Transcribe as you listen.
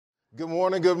Good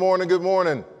morning, good morning, good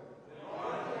morning.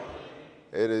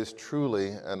 It is truly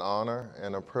an honor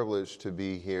and a privilege to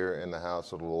be here in the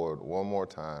house of the Lord one more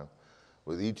time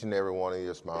with each and every one of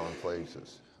your smiling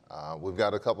faces. We've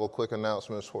got a couple of quick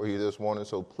announcements for you this morning,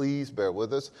 so please bear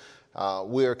with us.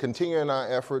 We are continuing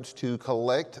our efforts to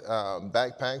collect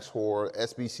backpacks for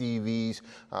SBCV's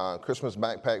Christmas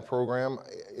backpack program.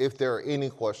 If there are any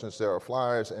questions, there are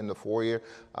flyers in the foyer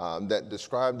that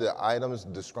describe the items,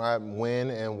 describe when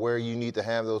and where you need to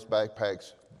have those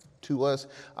backpacks to us.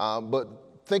 But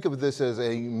think of this as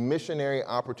a missionary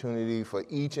opportunity for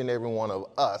each and every one of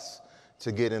us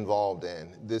to get involved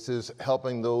in. This is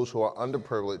helping those who are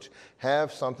underprivileged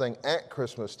have something at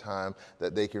Christmas time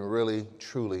that they can really,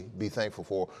 truly be thankful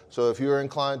for. So if you're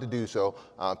inclined to do so,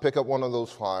 pick up one of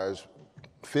those flyers,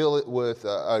 fill it with,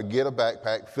 get a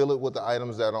backpack, fill it with the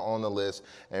items that are on the list,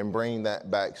 and bring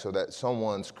that back so that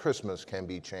someone's Christmas can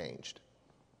be changed.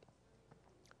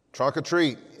 Trunk or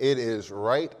treat, it is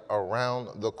right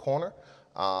around the corner.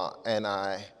 And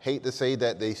I hate to say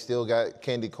that they still got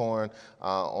candy corn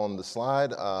on the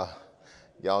slide.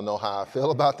 Y'all know how I feel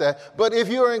about that. But if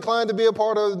you are inclined to be a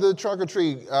part of the trunk or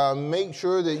treat, make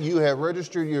sure that you have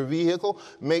registered your vehicle.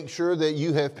 Make sure that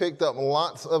you have picked up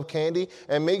lots of candy.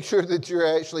 And make sure that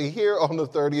you're actually here on the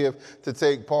 30th to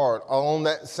take part. On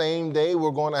that same day, we're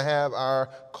going to have our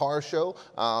car show.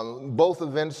 Both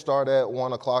events start at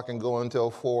 1 o'clock and go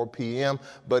until 4 p.m.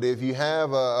 But if you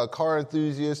have a car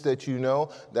enthusiast that you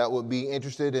know that would be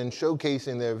interested in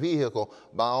showcasing their vehicle,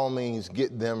 by all means,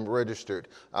 get them registered.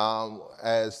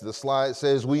 As the slide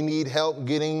says, we need help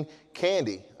getting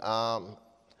candy.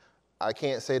 I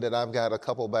can't say that I've got a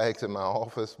couple bags in my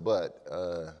office, but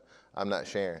I'm not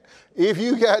sharing. If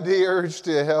you got the urge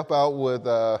to help out with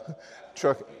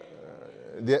truck,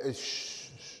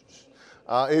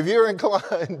 if you're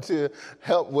inclined to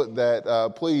help with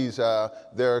that, please,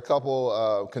 there are a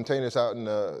couple containers out in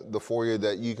the foyer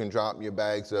that you can drop your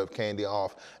bags of candy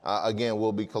off. Again,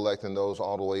 we'll be collecting those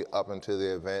all the way up until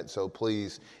the event. So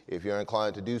please, if you're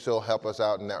inclined to do so, help us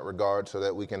out in that regard so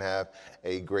that we can have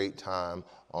a great time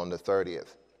on the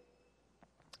 30th.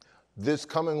 This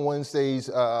coming Wednesday's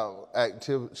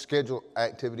scheduled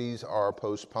activities are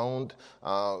postponed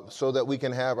so that we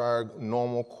can have our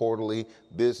normal quarterly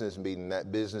business meeting.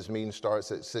 That business meeting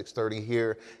starts at 6:30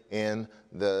 here in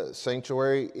the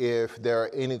sanctuary. If there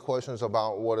are any questions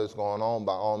about what is going on,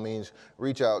 by all means,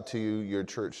 reach out to your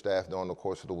church staff during the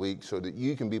course of the week so that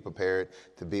you can be prepared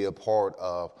to be a part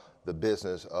of the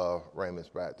business of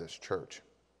Ramoth Baptist Church.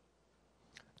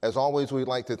 As always, we'd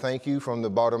like to thank you from the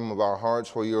bottom of our hearts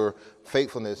for your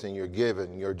faithfulness in your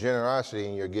giving, your generosity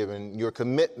in your giving, your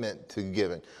commitment to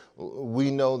giving.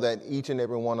 We know that each and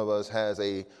every one of us has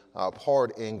a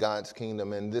part in God's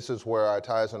kingdom, and this is where our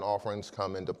tithes and offerings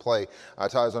come into play. Our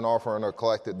tithes and offerings are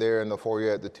collected there in the foyer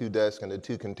at the 2 desks and the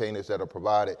 2 containers that are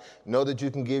provided. Know that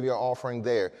you can give your offering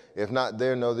there. If not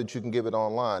there, know that you can give it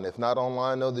online. If not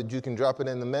online, know that you can drop it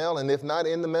in the mail, and if not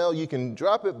in the mail, you can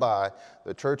drop it by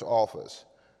the church office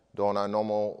during our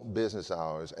normal business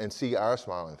hours and see our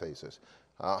smiling faces.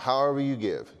 However you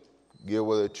give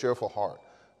with a cheerful heart,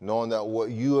 knowing that what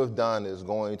you have done is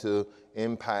going to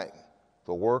impact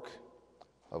the work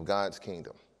of God's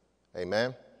kingdom.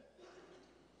 Amen.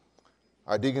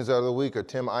 Our deacons of the week are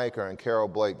Tim Eicher and Carol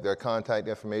Blake. Their contact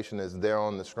information is there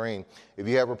on the screen. If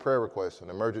you have a prayer request, an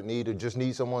emergent need, or just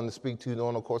need someone to speak to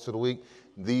during the course of the week,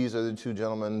 these are the 2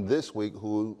 gentlemen this week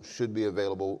who should be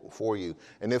available for you.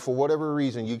 And if for whatever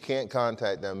reason you can't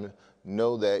contact them,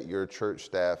 know that your church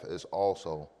staff is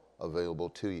also available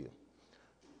to you.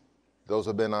 Those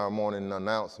have been our morning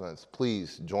announcements.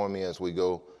 Please join me as we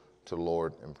go to the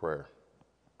Lord in prayer.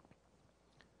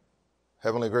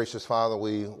 Heavenly gracious Father,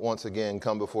 we once again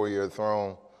come before your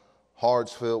throne,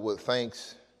 hearts filled with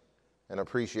thanks and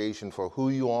appreciation for who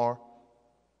you are,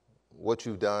 what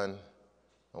you've done,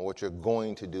 and what you're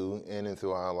going to do in and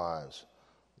through our lives.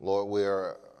 Lord, we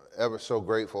are ever so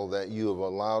grateful that you have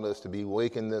allowed us to be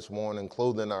wakened this morning,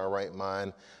 clothed in our right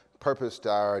mind, purposed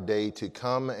our day to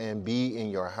come and be in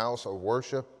your house of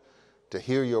worship, to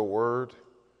hear your word,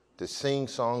 to sing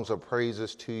songs of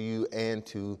praises to you, and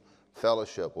to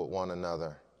fellowship with one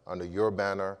another under your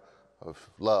banner of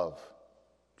love,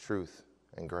 truth,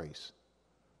 and grace.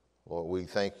 Lord, we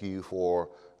thank you for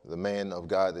the man of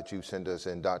God that you've sent us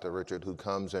in, Dr. Richard, who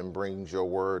comes and brings your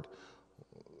word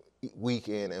week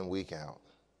in and week out,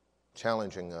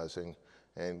 challenging us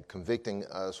and convicting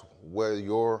us where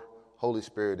your Holy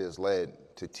Spirit is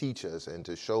led to teach us and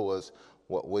to show us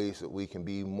what ways that we can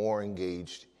be more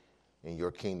engaged in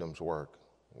your kingdom's work.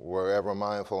 We're ever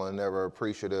mindful and ever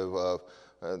appreciative of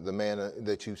the man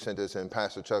that you sent us in,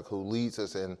 Pastor Chuck, who leads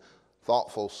us in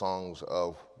thoughtful songs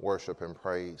of worship and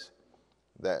praise,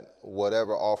 that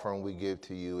whatever offering we give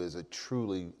to you is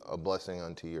truly a blessing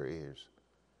unto your ears.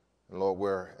 And Lord,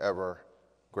 we're ever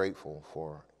grateful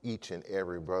for each and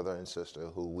every brother and sister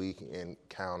who we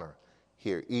encounter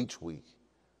here each week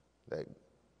that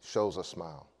shows a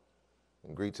smile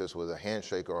and greets us with a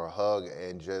handshake or a hug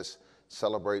and just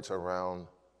celebrates around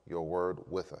your word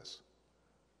with us.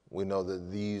 We know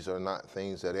that these are not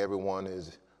things that everyone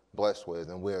is blessed with,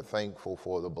 and we are thankful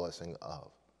for the blessing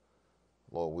of.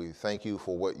 Lord, we thank you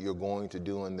for what you're going to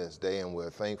do in this day, and we're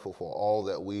thankful for all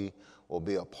that we will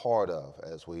be a part of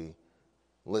as we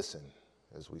listen,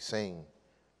 as we sing,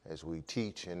 as we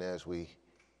teach, and as we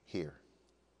hear.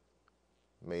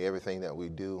 May everything that we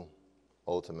do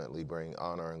ultimately bring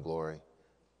honor and glory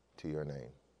to your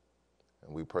name.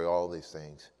 And we pray all these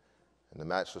things in the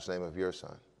matchless name of your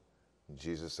Son,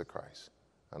 Jesus the Christ.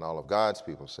 And all of God's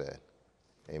people said,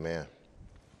 amen.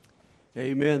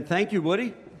 Amen. Thank you,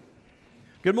 Woody.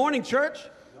 Good morning, church.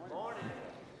 Good morning.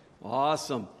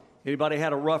 Awesome. Anybody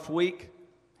had a rough week?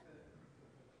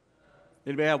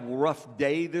 Anybody have a rough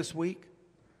day this week?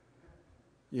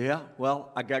 Yeah?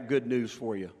 Well, I got good news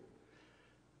for you.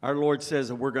 Our Lord says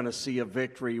that we're going to see a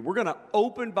victory. We're going to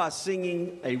open by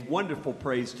singing a wonderful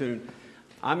praise tune.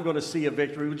 I'm going to see a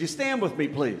victory. Would you stand with me,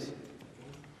 please?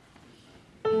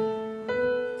 The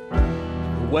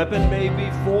weapon may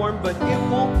be formed, but it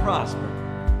won't prosper.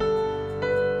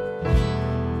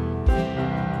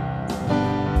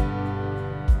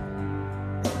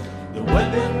 The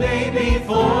weapon may be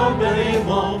formed, but it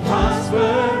won't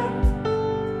prosper.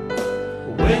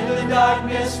 When the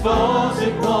darkness falls,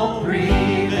 it won't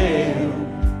prevail.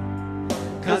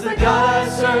 'Cause the God I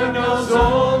serve knows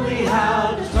only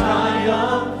how to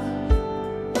triumph.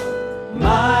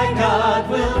 My God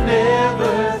will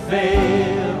never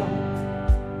fail.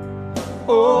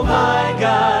 Oh, my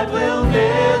God will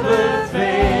never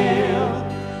fail.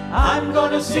 I'm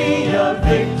gonna see a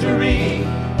victory.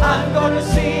 I'm gonna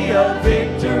see a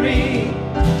victory.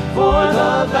 For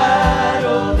the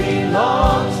battle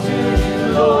belongs to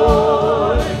you,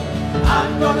 Lord.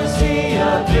 I'm gonna see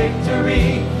a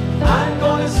victory. I'm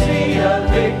gonna see a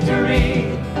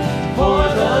victory. For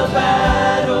the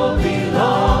battle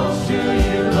belongs to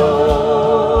you,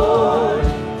 Lord.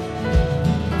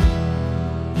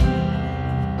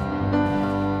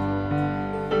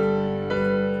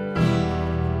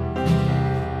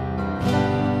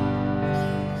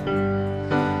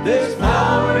 There's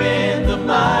power in the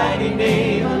mighty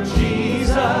name of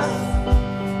Jesus.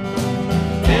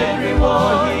 Every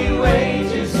war he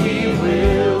wages, he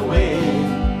will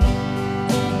win.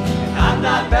 And I'm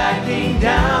not backing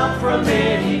down from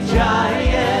any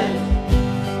giant,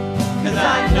 'cause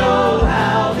I know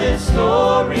how this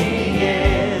story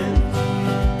ends.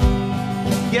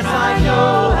 Yes, I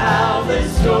know how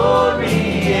this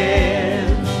story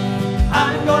ends.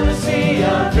 I'm gonna see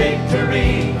a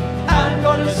victory. I'm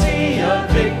gonna see a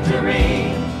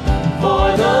victory.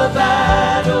 For the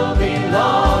battle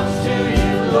belongs to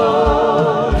you,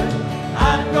 Lord.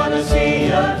 I'm gonna see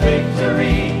a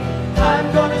victory.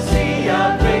 I'm gonna see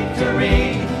a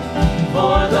victory.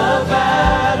 For the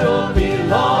battle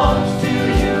belongs to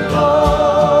you,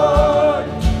 Lord.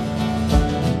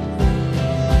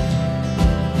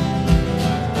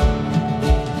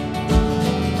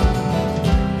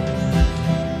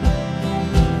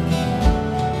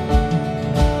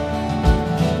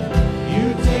 You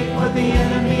take what the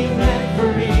enemy meant for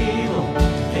evil,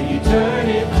 and you turn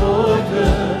it for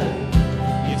good.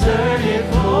 You turn it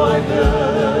for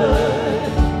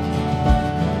good.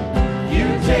 You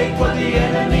take what the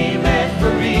enemy meant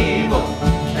for evil,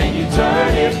 and you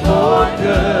turn it for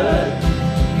good.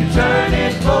 You turn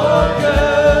it for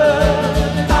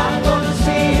good. I'm gonna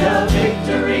see a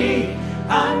victory.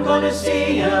 I'm gonna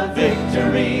see a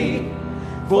victory.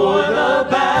 For the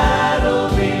battle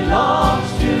belongs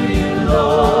to you,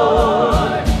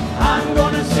 Lord. I'm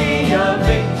gonna see a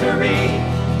victory.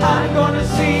 I'm gonna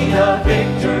see a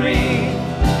victory.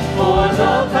 For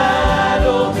the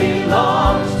battle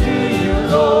belongs to you,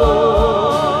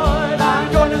 Lord.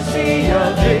 I'm gonna see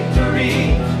a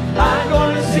victory. I'm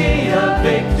gonna see a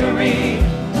victory.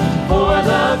 For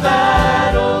the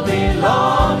battle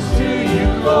belongs to you,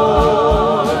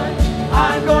 Lord.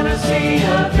 I'm gonna see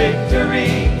a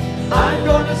victory. I'm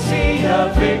gonna see a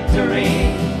victory.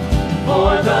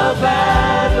 For the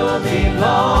battle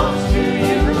belongs to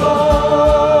you, Lord.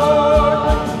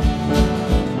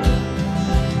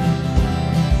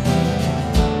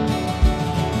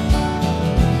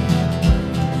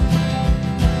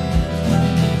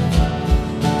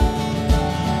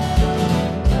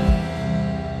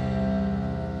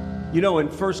 You know, in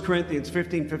 1 Corinthians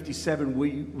 15:57,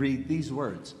 we read these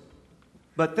words.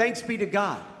 But thanks be to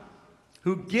God,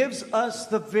 who gives us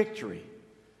the victory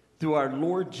through our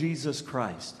Lord Jesus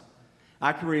Christ.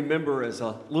 I can remember as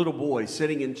a little boy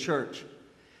sitting in church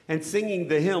and singing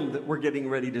the hymn that we're getting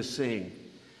ready to sing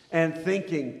and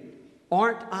thinking,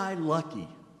 aren't I lucky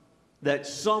that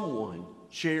someone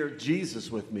shared Jesus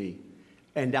with me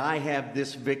and I have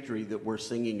this victory that we're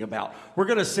singing about. We're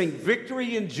going to sing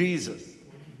Victory in Jesus.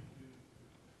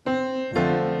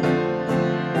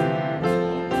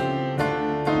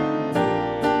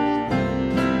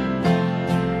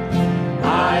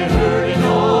 I heard an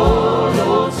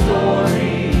old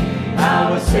story,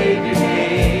 how a Savior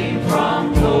came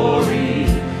from glory,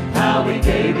 how he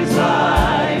gave his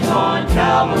life on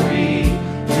Calvary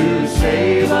to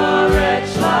save a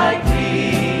wretch like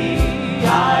me.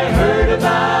 I heard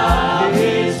about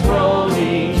his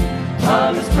groaning,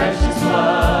 of his precious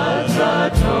blood's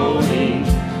atoning.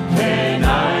 Then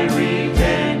I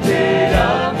repented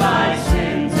of my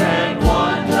sins and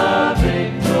won the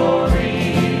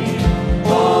victory.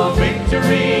 Oh,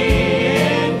 victory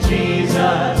in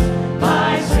Jesus,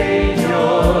 my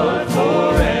Savior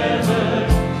forever.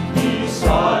 He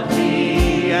sought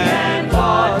me and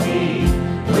bought me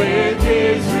with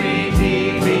his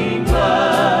redeeming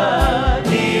blood.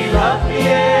 He loved me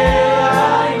ere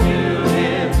I knew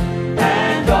him,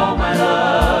 and all my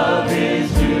love is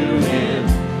due him.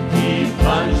 He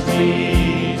plunged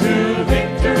me to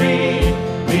victory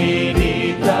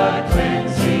beneath the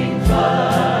cleansing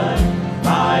flood.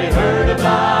 I heard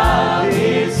about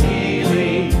his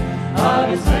healing, of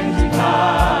his cleansing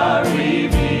power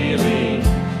revealing,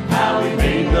 how he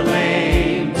made the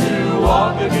lame to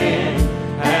walk again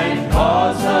and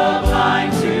caused the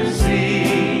blind to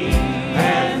see.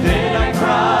 And then I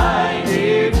cried,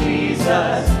 dear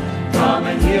Jesus, come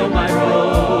and heal my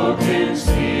broken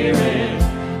spirit.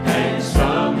 And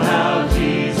somehow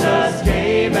Jesus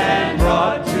came and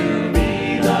brought to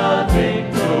me the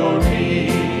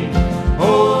victory.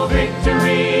 Oh,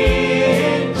 victory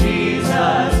in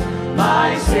Jesus,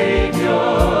 my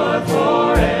Savior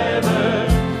forever.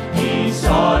 He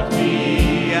sought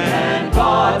me and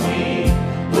bought me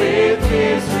with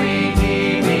his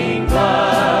redeeming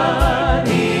blood.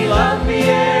 He loved me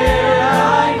ere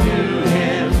I knew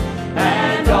him,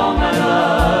 and all my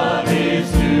love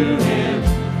is due him.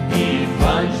 He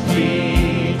plunged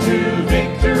me to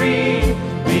victory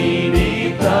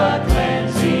beneath the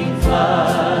cleansing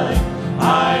flood.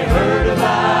 I heard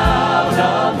about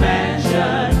a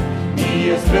mansion he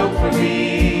has built for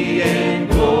me in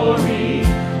glory,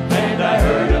 and I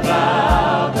heard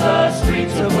about the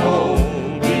streets of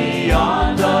gold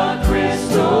beyond the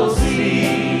crystal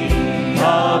sea,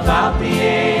 about the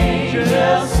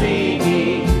angels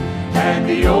singing and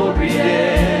the old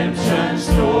redemption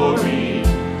story.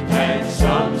 And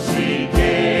some sweet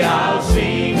day I'll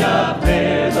sing up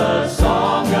there the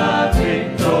song of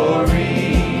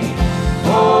victory.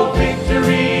 Oh,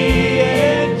 victory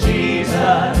in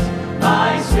Jesus,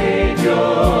 my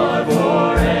Savior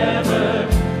forever.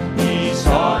 He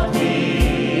sought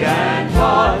me and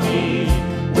bought me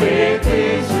with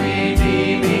his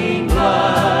redeeming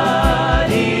blood.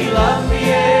 He loved me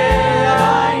ere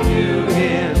I knew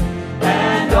him,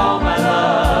 and all my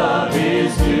love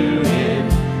is due him.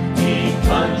 He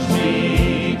plunged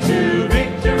me to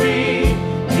victory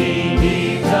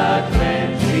beneath the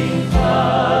cleansing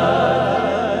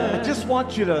flood. I just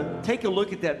want you to take a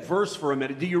look at that verse for a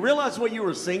minute. Do you realize what you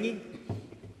were singing?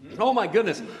 Oh my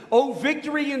goodness. Oh,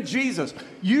 victory in Jesus.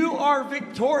 You are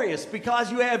victorious because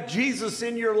you have Jesus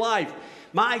in your life.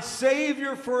 My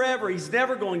Savior forever. He's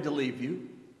never going to leave you.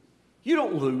 You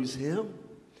don't lose him.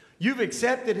 You've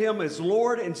accepted him as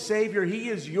Lord and Savior. He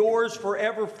is yours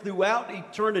forever throughout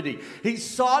eternity. He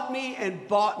sought me and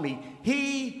bought me.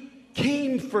 He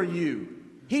came for you.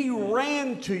 He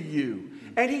ran to you.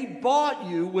 And he bought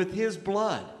you with his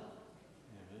blood.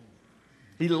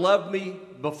 He loved me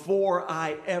before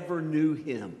I ever knew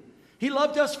him. He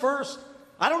loved us first.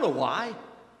 I don't know why,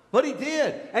 but he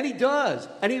did, and he does,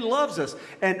 and he loves us.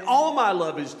 And all my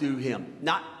love is due him,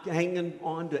 not hanging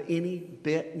on to any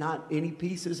bit, not any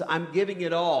pieces. I'm giving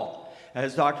it all.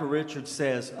 As Dr. Richard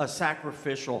says, a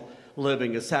sacrificial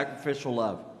living, a sacrificial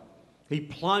love. He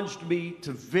plunged me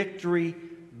to victory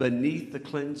beneath the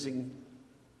cleansing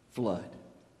flood.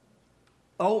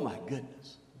 Oh my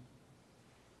goodness.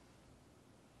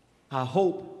 I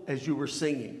hope as you were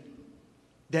singing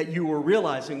that you were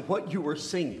realizing what you were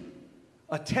singing,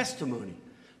 a testimony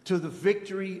to the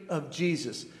victory of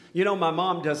Jesus. You know, my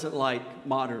mom doesn't like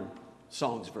modern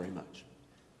songs very much.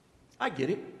 I get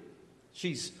it.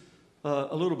 She's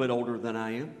a little bit older than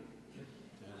I am.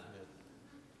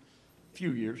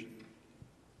 few years.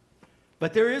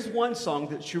 But there is one song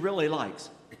that she really likes.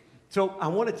 So I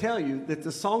want to tell you that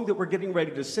the song that we're getting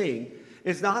ready to sing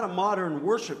is not a modern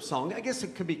worship song. I guess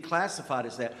it could be classified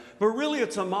as that. But really,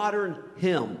 it's a modern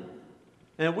hymn.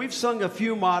 And we've sung a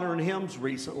few modern hymns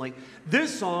recently.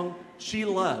 This song she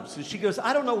loves. And she goes,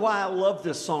 I don't know why I love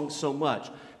this song so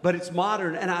much, but it's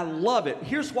modern and I love it.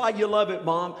 Here's why you love it,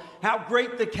 Mom. How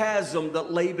great the chasm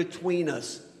that lay between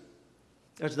us.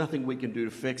 There's nothing we can do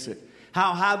to fix it.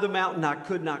 How high the mountain I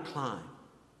could not climb.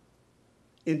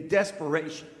 In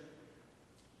desperation,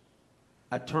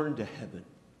 I turned to heaven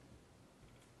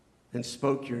and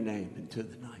spoke your name into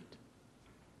the night.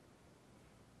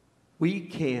 We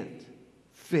can't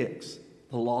fix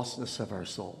the lostness of our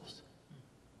souls.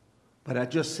 But I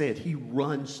just said, he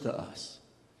runs to us,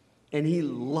 and he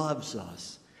loves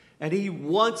us, and he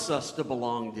wants us to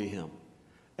belong to him.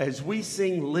 As we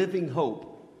sing Living Hope,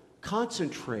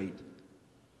 concentrate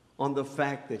on the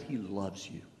fact that he loves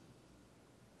you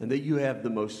and that you have the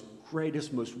most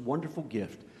greatest, most wonderful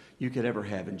gift you could ever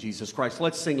have in Jesus Christ.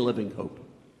 Let's sing Living Hope.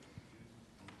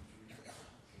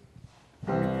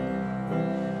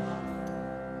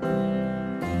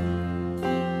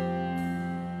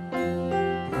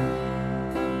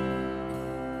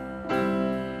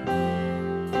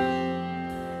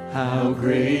 How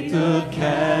great the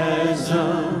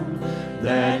chasm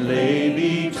that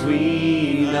lay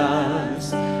between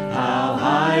us, how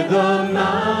high the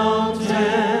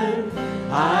mountain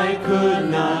I could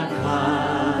not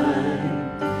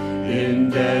climb.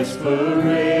 In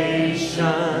desperation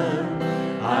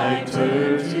I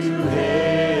turned to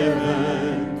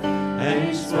heaven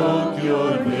and spoke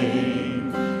your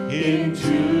name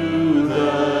into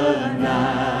the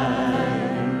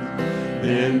night.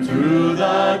 Then through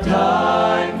the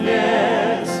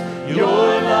darkness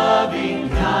your loving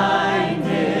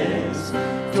kindness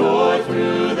tore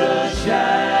through the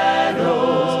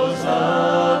shadows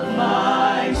of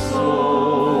my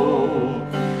soul.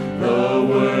 The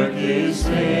work is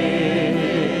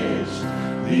finished,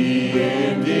 the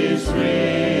end is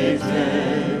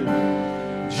written.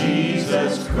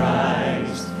 Jesus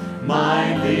Christ,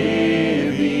 my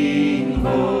living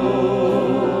hope.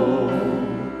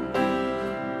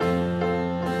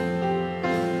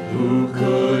 Who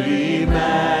could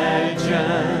imagine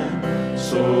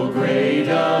so great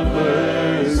a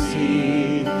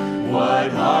mercy?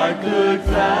 What heart could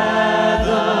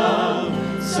fathom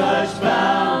such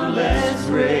boundless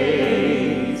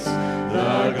grace?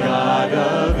 The God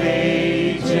of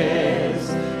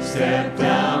ages stepped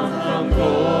down from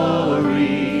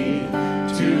glory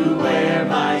to wear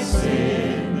my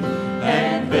sin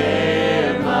and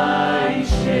bear my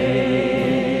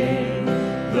shame.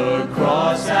 The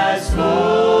cross has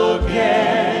spoken,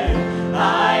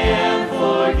 I am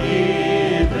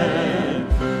forgiven.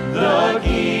 The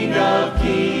King of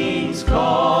Kings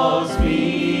calls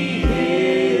me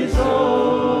his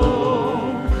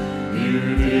own.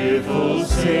 Beautiful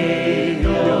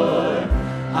Savior,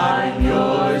 I'm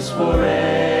yours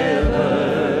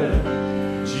forever.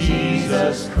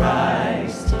 Jesus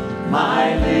Christ,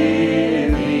 my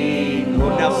living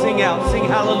hope. Now sing out, sing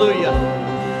hallelujah.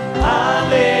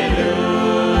 Hallelujah,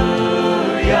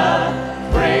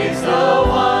 praise the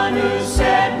one who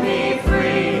set me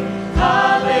free.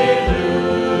 Hallelujah,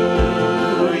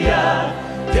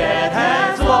 death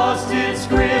has lost its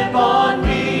grip on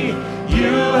me.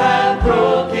 You have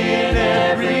broken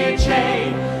every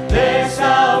chain. There's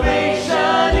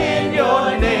salvation in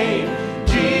your name,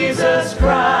 Jesus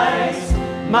Christ,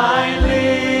 my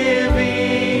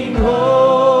living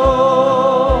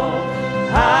hope.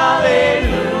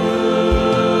 Hallelujah,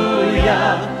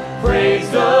 praise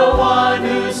the one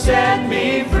who set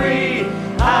me free.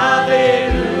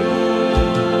 Hallelujah,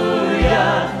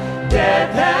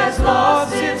 death has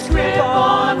lost its grip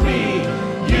on me.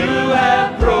 You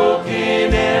have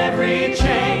broken every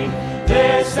chain.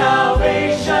 There's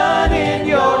salvation in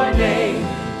your name,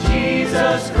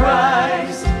 Jesus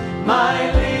Christ, my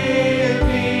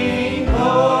living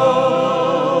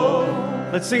hope.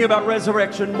 Let's sing about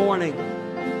resurrection morning.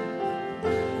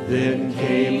 Then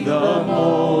came the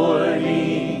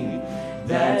morning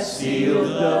that sealed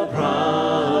the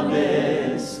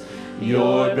promise.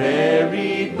 Your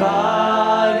buried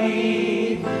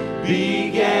body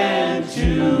began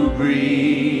to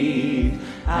breathe.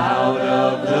 Out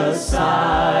of the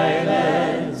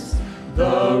silence,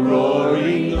 the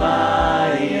roaring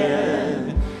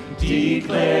lion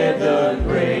declared the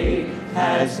grave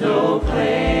has no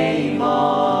claim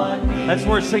on me. That's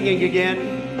worth singing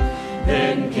again.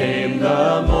 Then came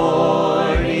the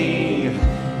morning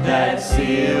that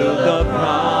sealed the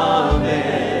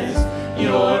promise.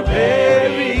 Your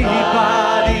buried body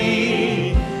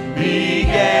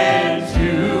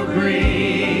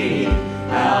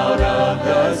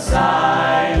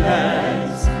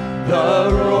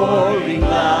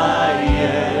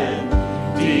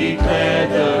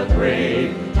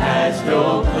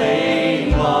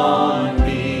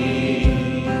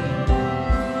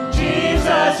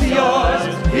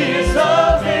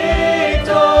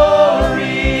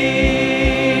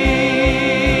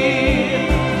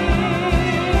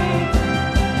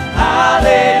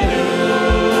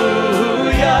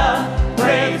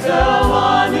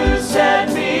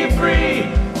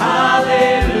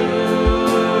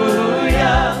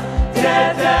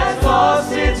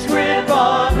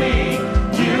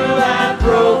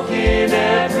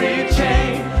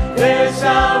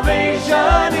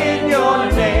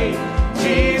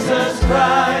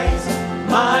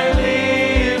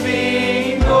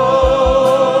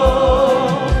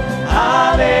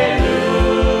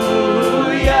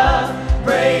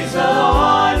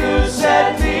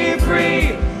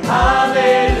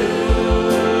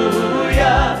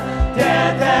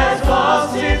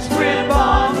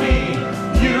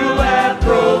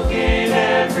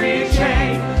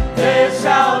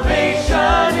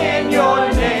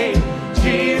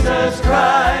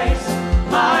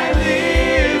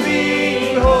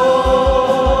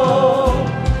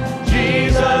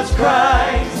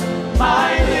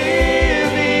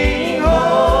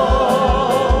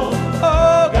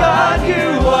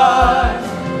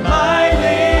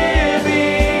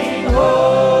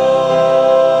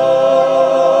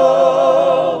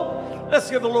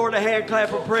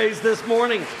praise this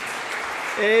morning.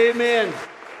 Amen.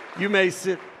 You may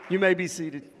sit. You may be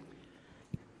seated.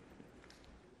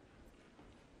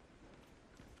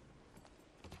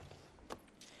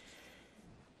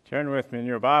 Turn with me in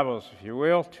your Bibles, if you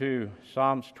will, to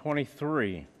Psalms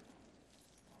 23.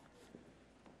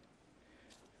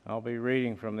 I'll be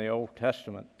reading from the Old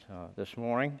Testament this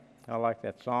morning. I like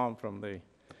that psalm from the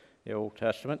Old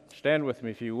Testament. Stand with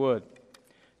me, if you would,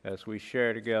 as we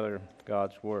share together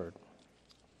God's Word.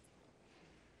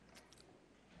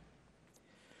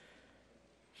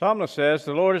 Psalmist says,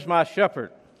 "The Lord is my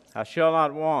shepherd, I shall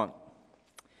not want.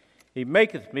 He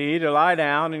maketh me to lie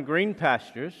down in green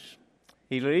pastures.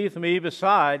 He leadeth me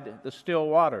beside the still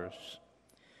waters.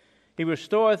 He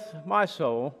restoreth my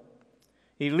soul.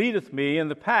 He leadeth me in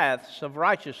the paths of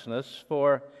righteousness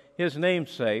for his name's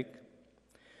sake.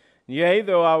 Yea,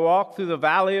 though I walk through the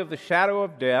valley of the shadow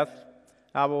of death,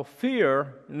 I will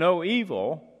fear no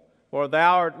evil, for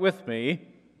thou art with me.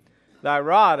 Thy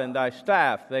rod and thy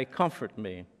staff, they comfort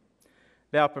me.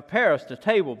 Thou preparest a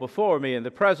table before me in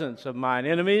the presence of mine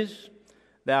enemies.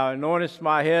 Thou anointest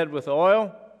my head with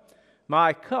oil.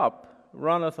 My cup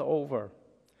runneth over.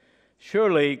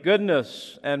 Surely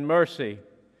goodness and mercy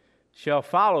shall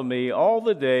follow me all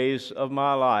the days of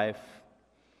my life,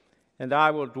 and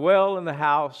I will dwell in the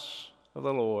house of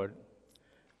the Lord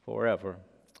forever."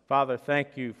 Father,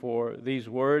 thank you for these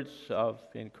words of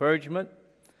encouragement,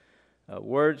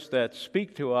 words that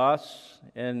speak to us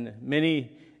in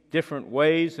many different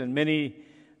ways and many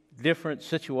different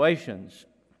situations.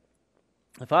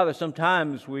 Father,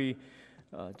 sometimes we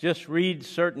just read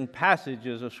certain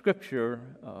passages of Scripture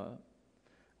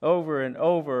over and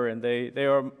over, and they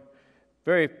are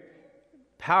very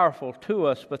powerful to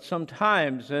us, but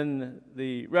sometimes in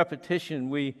the repetition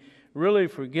we really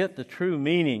forget the true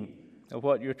meaning of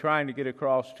what you're trying to get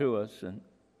across to us. And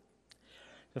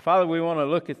so, Father, we want to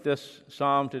look at this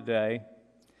psalm today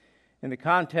in the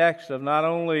context of not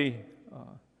only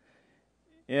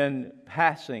in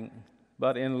passing,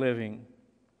 but in living.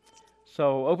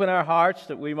 So open our hearts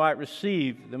that we might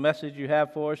receive the message you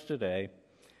have for us today,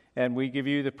 and we give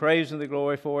you the praise and the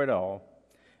glory for it all.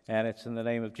 And it's in the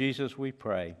name of Jesus we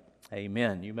pray.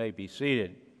 Amen. You may be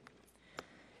seated.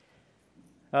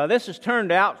 This has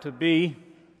turned out to be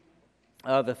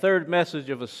the third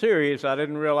message of a series I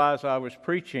didn't realize I was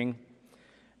preaching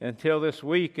until this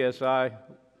week as I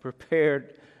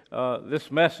prepared this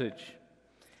message.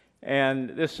 And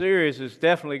this series is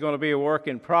definitely going to be a work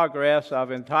in progress.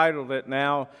 I've entitled it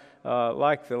now,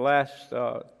 like the last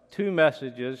two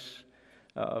messages,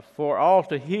 For All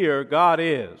to Hear, God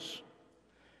Is.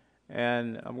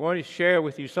 And I'm going to share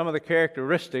with you some of the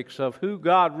characteristics of who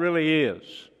God really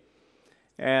is.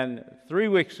 And 3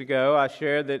 weeks ago, I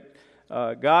shared that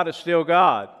God is still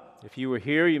God. If you were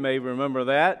here, you may remember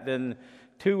that. Then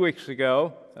 2 weeks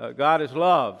ago, God is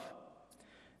love.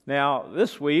 Now,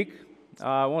 this week,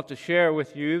 I want to share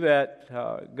with you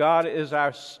that God is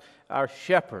our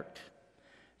shepherd.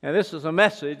 And this is a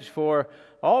message for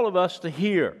all of us to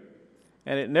hear.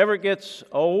 And it never gets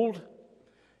old.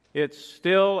 It's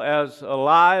still as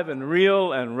alive and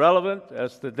real and relevant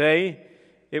as the day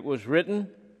it was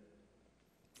written.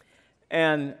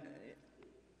 And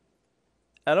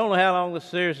I don't know how long this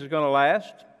series is going to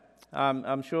last.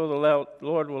 I'm sure the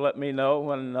Lord will let me know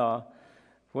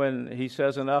when He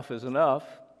says enough is enough,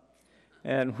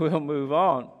 and we'll move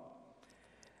on.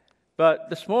 But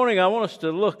this morning I want us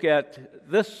to look at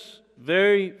this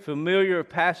very familiar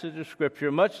passage of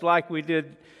Scripture, much like we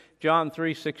did John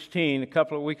 3:16 a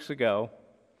couple of weeks ago.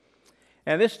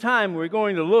 And this time we're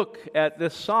going to look at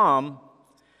this psalm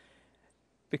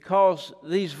because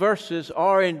these verses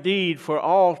are indeed for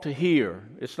all to hear.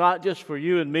 It's not just for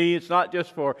you and me. It's not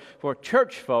just for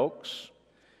church folks.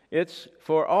 It's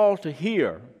for all to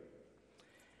hear.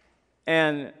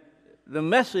 And the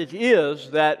message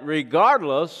is that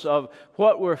regardless of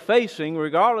what we're facing,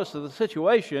 regardless of the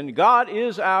situation, God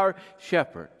is our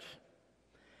shepherd.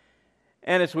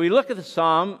 And as we look at the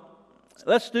psalm,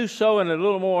 let's do so in a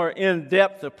little more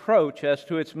in-depth approach as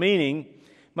to its meaning,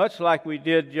 much like we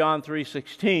did John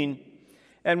 3:16.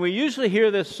 And we usually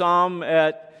hear this psalm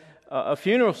at a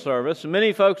funeral service.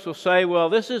 Many folks will say, well,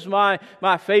 this is my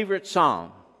favorite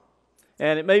psalm.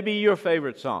 And it may be your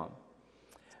favorite psalm.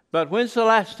 But when's the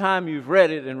last time you've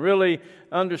read it and really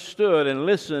understood and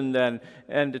listened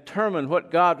and determined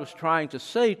what God was trying to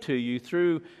say to you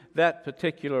through that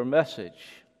particular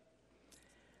message?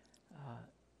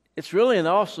 It's really an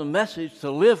awesome message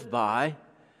to live by,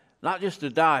 not just to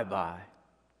die by.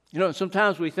 You know,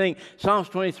 sometimes we think Psalms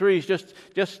 23 is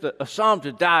just a psalm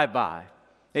to die by.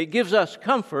 It gives us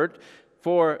comfort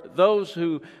for those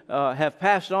who have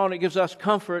passed on. It gives us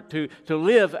comfort to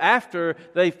live after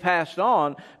they've passed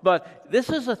on. But this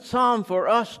is a psalm for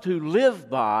us to live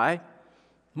by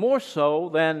more so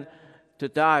than to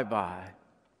die by.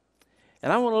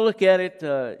 And I want to look at it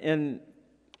in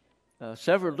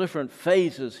several different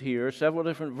phases here, several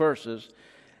different verses.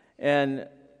 And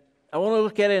I want to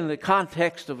look at it in the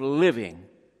context of living.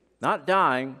 Not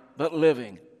dying, but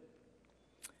living.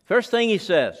 First thing he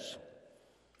says,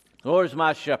 the Lord is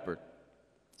my shepherd.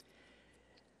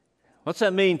 What's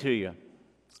that mean to you?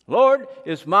 Lord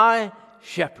is my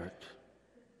shepherd.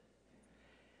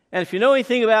 And if you know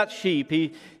anything about sheep,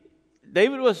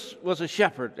 David was a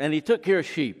shepherd, and he took care of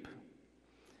sheep.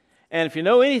 And if you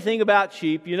know anything about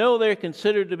sheep, you know they're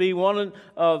considered to be one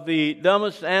of the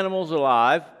dumbest animals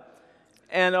alive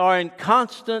and are in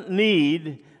constant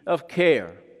need of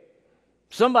care.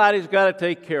 Somebody's got to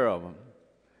take care of them.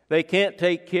 They can't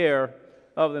take care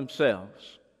of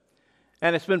themselves.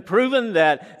 And it's been proven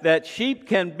that sheep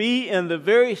can be in the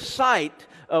very sight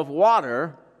of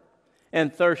water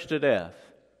and thirst to death.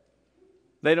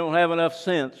 They don't have enough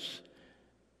sense,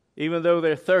 even though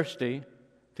they're thirsty,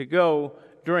 to go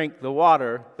drink the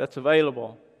water that's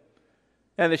available.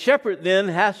 And the shepherd then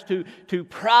has to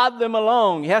prod them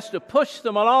along. He has to push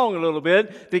them along a little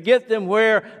bit to get them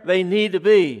where they need to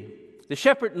be. The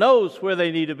shepherd knows where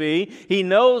they need to be. He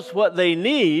knows what they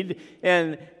need,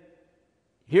 and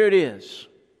here it is.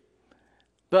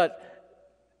 But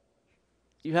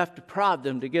you have to prod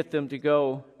them to get them to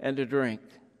go and to drink.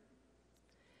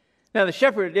 Now, the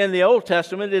shepherd in the Old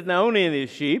Testament didn't own any of these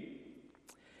sheep,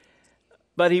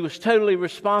 but he was totally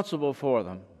responsible for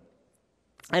them.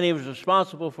 And he was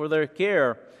responsible for their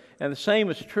care. And the same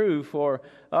is true for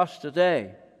us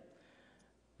today.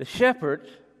 The shepherd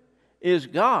is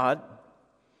God,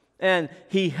 and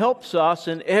he helps us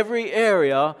in every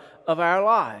area of our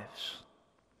lives.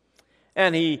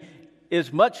 And he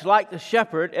is much like the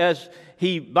shepherd as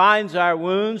he binds our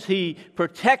wounds. He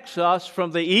protects us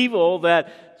from the evil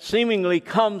that seemingly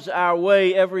comes our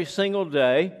way every single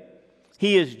day.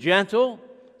 He is gentle.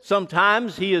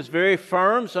 Sometimes he is very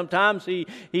firm. Sometimes he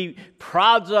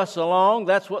prods us along.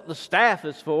 That's what the staff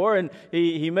is for. And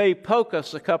he may poke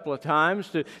us a couple of times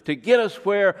to get us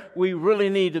where we really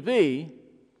need to be.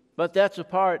 But that's a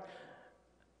part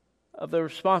of the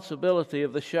responsibility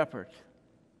of the shepherd.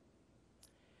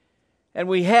 And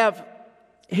we have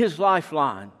his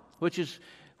lifeline, which is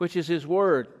his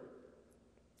word.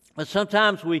 But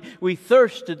sometimes we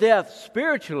thirst to death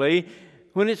spiritually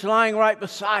when it's lying right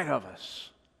beside of us.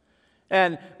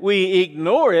 And we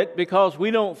ignore it because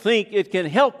we don't think it can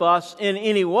help us in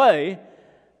any way.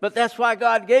 But that's why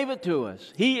God gave it to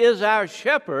us. He is our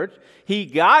shepherd. He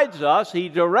guides us. He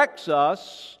directs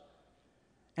us.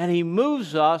 And He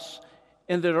moves us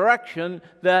in the direction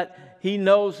that He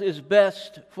knows is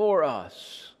best for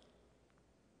us.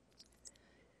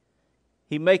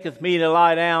 He maketh me to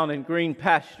lie down in green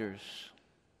pastures.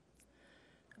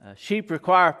 Sheep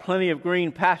require plenty of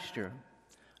green pasture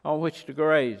on which to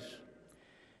graze.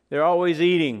 They're always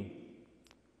eating.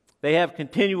 They have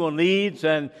continual needs,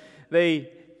 and they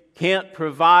can't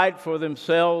provide for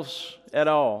themselves at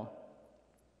all.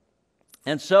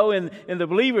 And so in the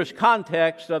believer's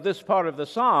context of this part of the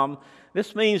psalm,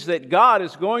 this means that God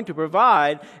is going to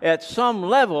provide at some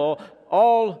level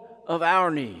all of our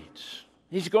needs.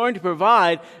 He's going to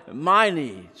provide my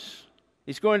needs.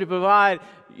 He's going to provide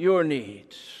your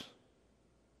needs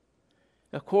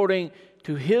according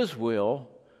to His will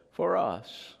for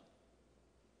us.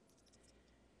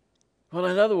 Well,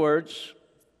 in other words,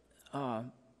 it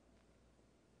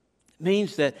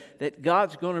means that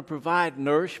God's going to provide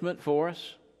nourishment for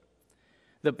us,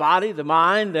 the body, the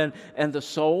mind, and the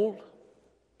soul.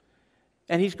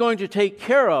 And He's going to take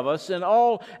care of us in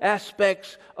all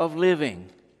aspects of living.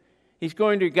 He's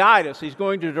going to guide us. He's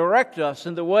going to direct us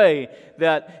in the way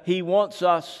that He wants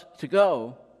us to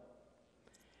go.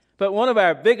 But one of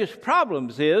our biggest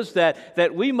problems is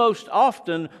that we most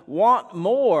often want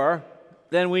more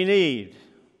than we need.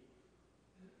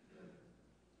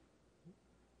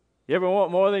 You ever want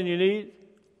more than you need?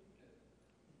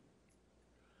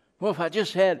 Well, if I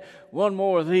just had one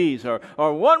more of these or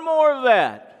one more of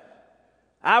that,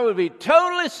 I would be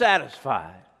totally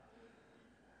satisfied.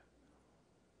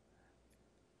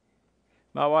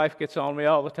 My wife gets on me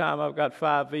all the time. I've got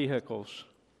 5 vehicles.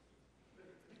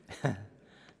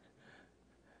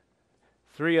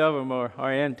 3 of them are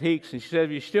antiques, and she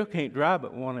said, you still can't drive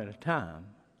but one at a time.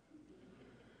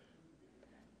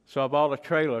 So I bought a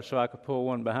trailer so I could pull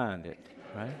one behind it,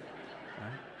 right?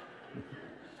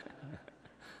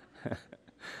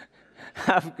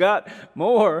 I've got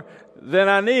more than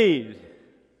I need.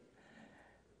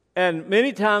 And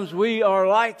many times we are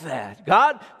like that.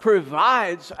 God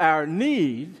provides our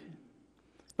need,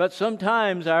 but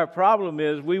sometimes our problem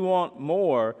is we want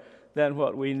more than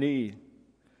what we need.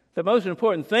 The most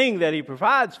important thing that He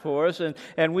provides for us,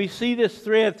 and we see this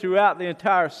thread throughout the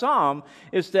entire psalm,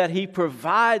 is that He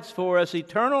provides for us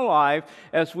eternal life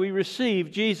as we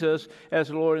receive Jesus as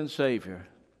Lord and Savior.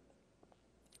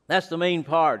 That's the main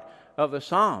part of the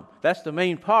psalm. That's the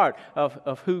main part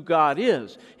of who God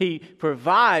is. He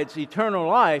provides eternal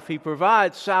life. He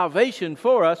provides salvation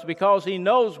for us because He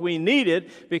knows we need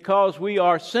it, because we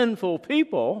are sinful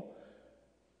people,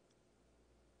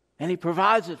 and He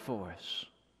provides it for us.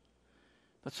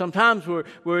 But sometimes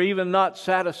we're even not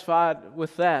satisfied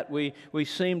with that. We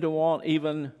seem to want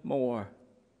even more.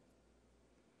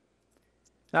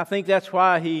 And I think that's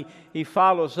why he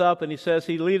follows up and he says,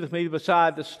 He leadeth me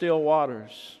beside the still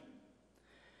waters.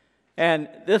 And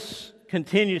this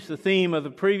continues the theme of the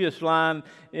previous line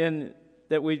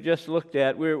that we just looked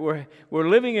at. We're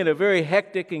living in a very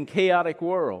hectic and chaotic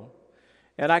world.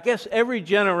 And I guess every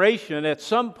generation at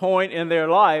some point in their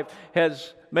life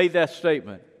has made that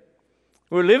statement.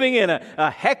 We're living in a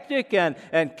hectic and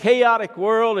chaotic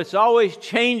world. It's always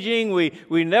changing.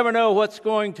 We never know what's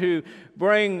going to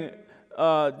bring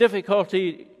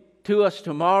difficulty to us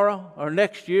tomorrow or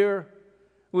next year.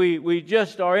 We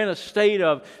just are in a state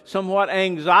of somewhat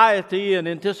anxiety and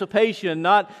anticipation,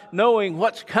 not knowing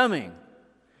what's coming.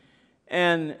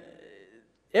 And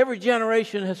every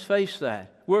generation has faced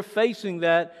that. We're facing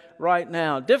that right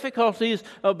now. Difficulties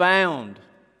abound.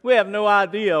 We have no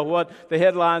idea what the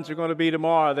headlines are going to be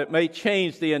tomorrow that may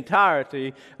change the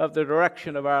entirety of the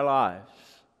direction of our lives.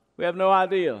 We have no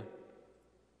idea.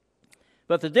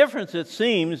 But the difference, it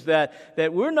seems, that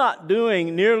we're not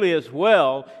doing nearly as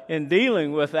well in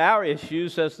dealing with our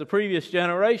issues as the previous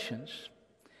generations.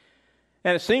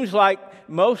 And it seems like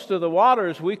most of the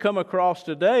waters we come across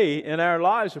today in our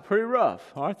lives are pretty rough,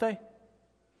 aren't they?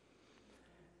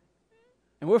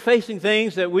 And we're facing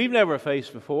things that we've never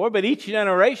faced before, but each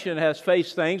generation has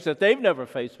faced things that they've never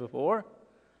faced before.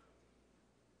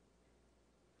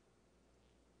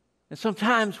 And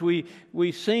sometimes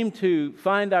we seem to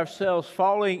find ourselves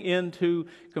falling into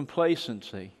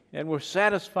complacency, and we're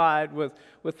satisfied with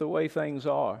the way things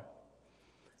are.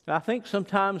 And I think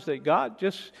sometimes that God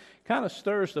just kind of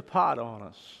stirs the pot on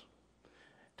us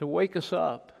to wake us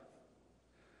up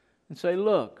and say,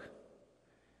 look,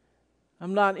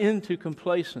 I'm not into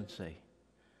complacency.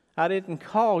 I didn't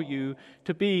call you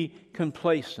to be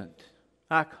complacent.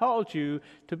 I called you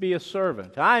to be a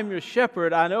servant. I'm your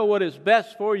shepherd. I know what is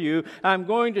best for you. I'm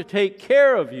going to take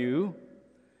care of you.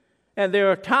 And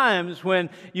there are times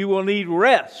when you will need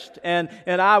rest. And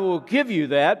I will give you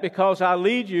that because I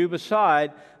lead you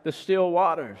beside the still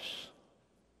waters.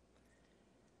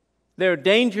 There are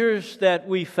dangers that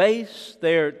we face.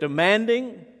 They're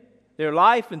demanding. They're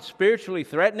life and spiritually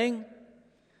threatening.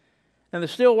 And the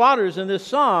still waters in this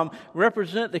psalm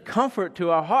represent the comfort to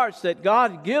our hearts that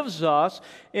God gives us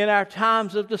in our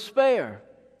times of despair,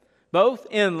 both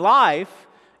in life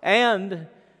and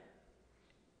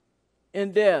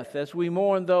in death, as we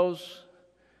mourn those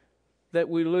that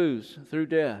we lose through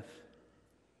death.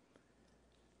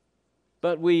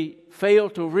 But we fail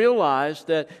to realize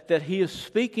that He is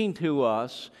speaking to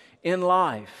us in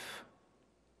life.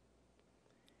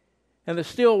 And the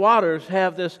still waters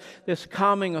have this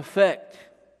calming effect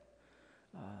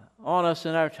on us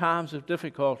in our times of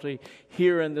difficulty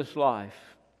here in this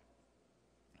life.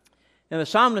 And the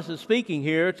psalmist is speaking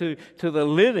here to the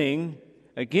living,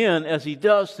 again, as he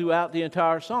does throughout the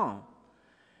entire psalm.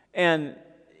 And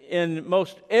in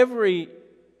most every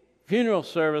funeral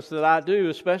service that I do,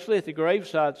 especially at the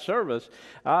graveside service,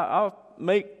 I'll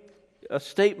make a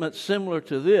statement similar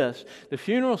to this. The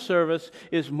funeral service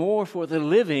is more for the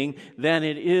living than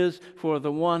it is for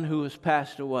the one who has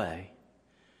passed away.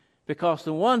 Because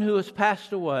the one who has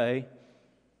passed away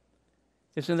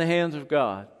is in the hands of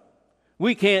God.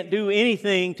 We can't do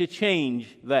anything to change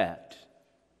that.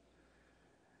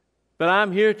 But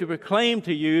I'm here to proclaim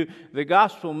to you the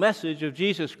gospel message of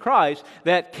Jesus Christ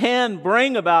that can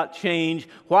bring about change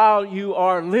while you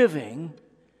are living.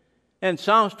 And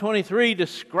Psalms 23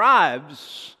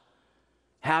 describes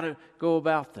how to go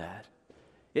about that.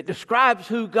 It describes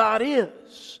who God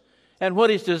is and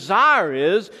what His desire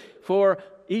is for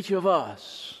each of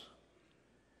us.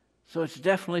 So it's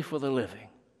definitely for the living.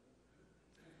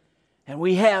 And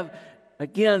we have,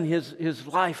 again, His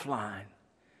lifeline.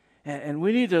 And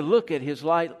we need to look at His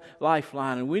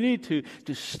lifeline, and we need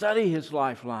to study His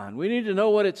lifeline. We need to know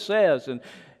what it says, and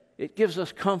it gives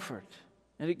us comfort,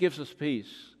 and it gives us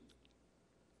peace.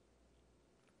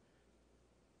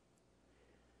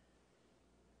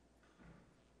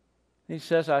 He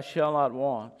says, I shall not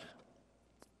want.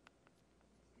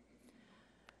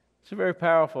 It's a very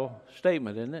powerful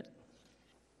statement, isn't it?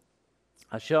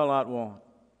 I shall not want.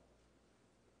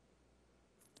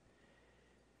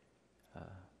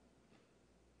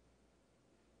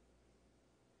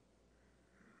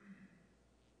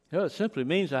 It simply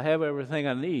means I have everything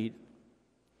I need.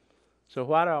 So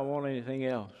why do I want anything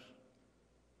else?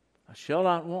 I shall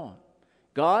not want.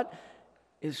 God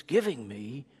is giving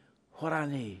me what I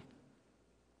need.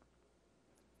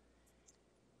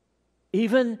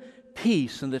 Even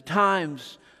peace in the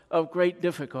times of great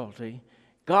difficulty,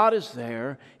 God is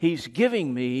there. He's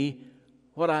giving me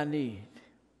what I need.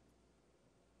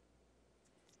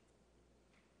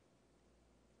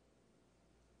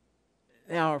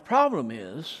 Now, our problem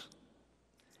is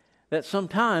that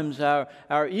sometimes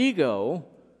our ego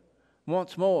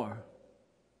wants more.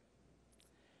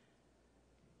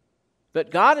 But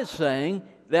God is saying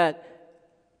that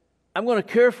I'm going to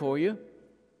care for you.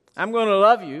 I'm going to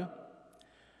love you.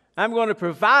 I'm going to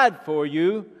provide for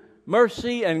you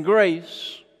mercy and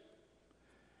grace.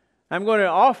 I'm going to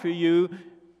offer you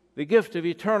the gift of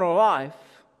eternal life.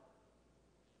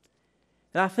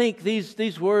 And I think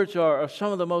these words are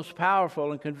some of the most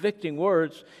powerful and convicting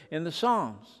words in the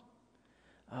Psalms.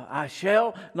 I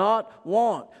shall not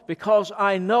want, because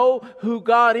I know who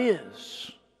God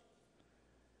is.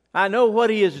 I know what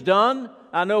He has done.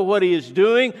 I know what He is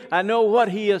doing. I know what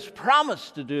He has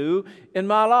promised to do in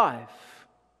my life.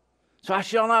 So I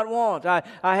shall not want. I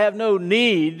have no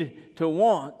need to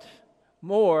want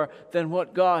more than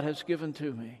what God has given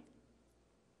to me.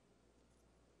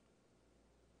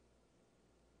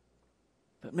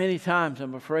 But many times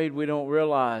I'm afraid we don't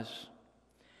realize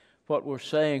what we're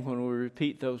saying when we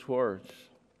repeat those words.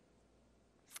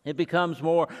 It becomes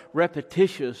more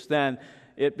repetitious than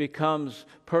it becomes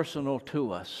personal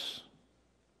to us.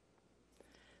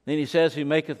 Then He says, He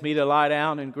maketh me to lie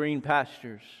down in green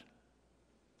pastures.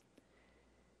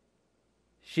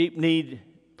 Sheep need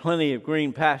plenty of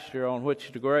green pasture on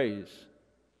which to graze.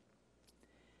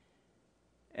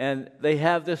 And they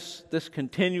have this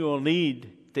continual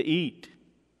need to eat.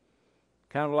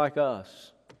 Kind of like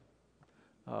us.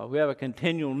 We have a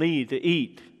continual need to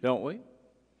eat, don't we?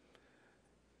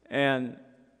 And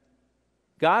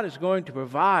God is going to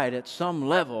provide at some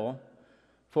level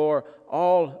for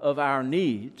all of our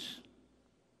needs.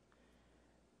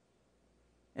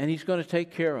 And He's going to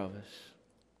take care of us.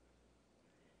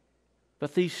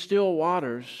 But these still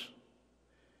waters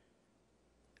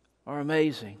are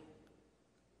amazing.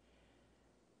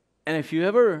 And if you've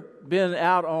ever been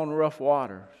out on rough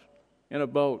waters in a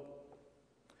boat,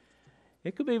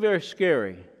 it could be very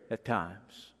scary at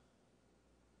times.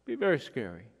 Be very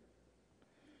scary.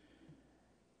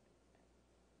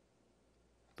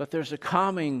 But there's a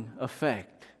calming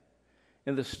effect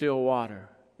in the still water,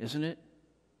 isn't it?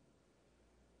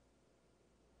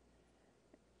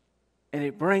 And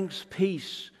it brings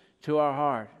peace to our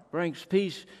heart, brings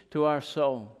peace to our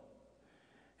soul.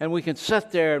 And we can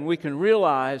sit there and we can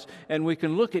realize and we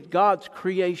can look at God's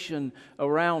creation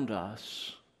around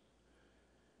us,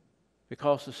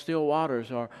 because the still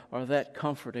waters are that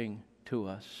comforting to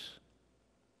us.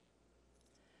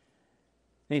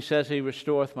 And He says, He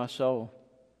restoreth my soul.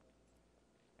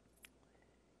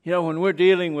 You know, when we're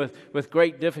dealing with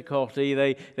great difficulty,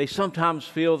 they sometimes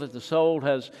feel that the soul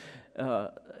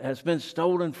has been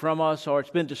stolen from us, or it's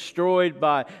been destroyed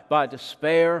by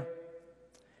despair.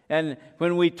 And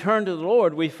when we turn to the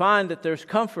Lord, we find that there's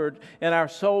comfort and our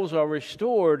souls are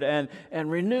restored and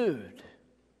renewed.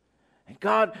 And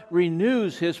God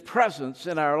renews His presence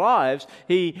in our lives.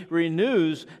 He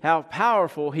renews how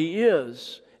powerful He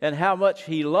is and how much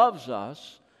He loves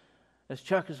us. As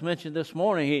Chuck has mentioned this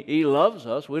morning, He loves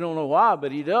us. We don't know why,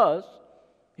 but He does.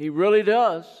 He really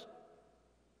does.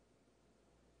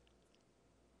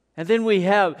 And then we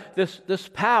have this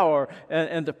power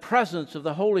and the presence of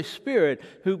the Holy Spirit,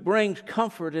 who brings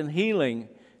comfort and healing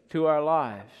to our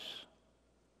lives.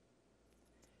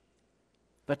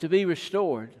 But to be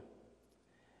restored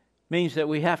means that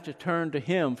we have to turn to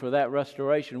Him for that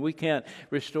restoration. We can't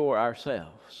restore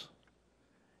ourselves.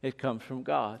 It comes from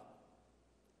God.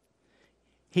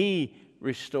 He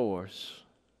restores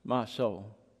my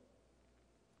soul.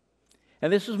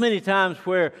 And this is many times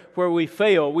where we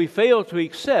fail. We fail to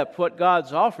accept what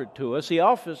God's offered to us. He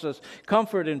offers us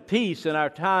comfort and peace in our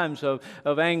times of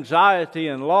anxiety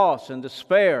and loss and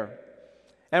despair.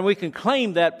 And we can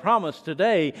claim that promise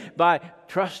today by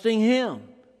trusting Him.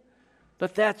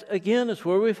 But that, again, is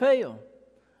where we fail.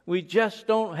 We just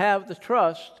don't have the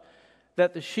trust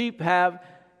that the sheep have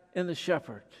in the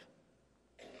shepherd.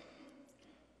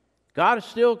 God is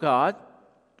still God.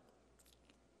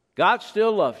 God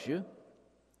still loves you.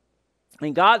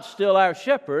 And God's still our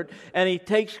shepherd, and He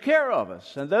takes care of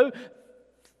us. And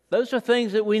those are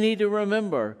things that we need to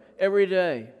remember every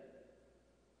day.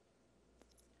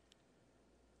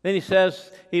 Then He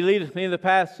says, He leadeth me in the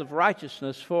paths of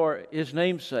righteousness for His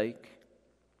name's sake.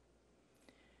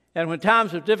 And when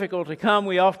times of difficulty come,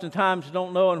 we oftentimes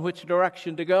don't know in which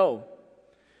direction to go.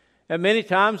 And many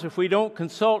times, if we don't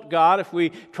consult God, if we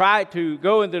try to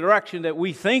go in the direction that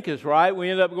we think is right, we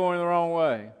end up going the wrong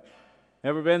way.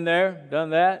 Ever been there, done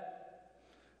that?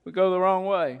 We go the wrong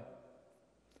way.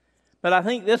 But I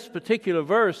think this particular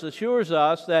verse assures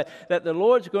us that the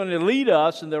Lord's going to lead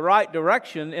us in the right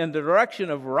direction, in the direction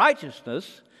of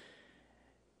righteousness,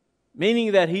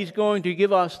 meaning that He's going to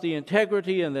give us the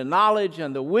integrity and the knowledge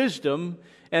and the wisdom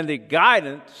and the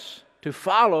guidance to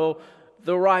follow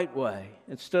the right way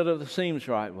instead of the seems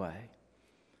right way.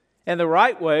 And the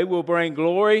right way will bring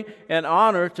glory and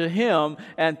honor to Him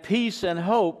and peace and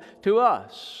hope to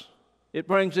us. It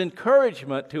brings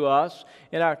encouragement to us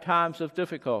in our times of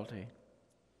difficulty.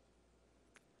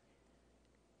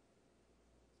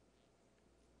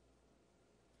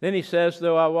 Then He says,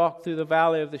 though I walk through the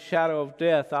valley of the shadow of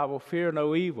death, I will fear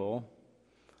no evil,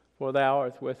 for Thou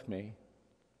art with me.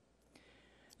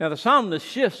 Now the psalmist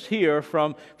shifts here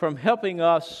from helping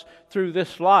us through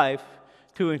this life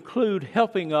to include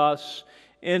helping us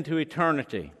into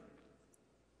eternity.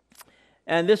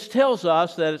 And this tells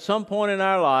us that at some point in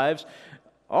our lives,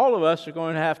 all of us are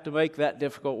going to have to make that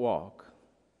difficult walk.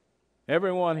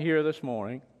 Everyone here this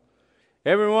morning,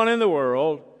 everyone in the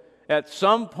world, at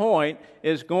some point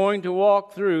is going to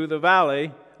walk through the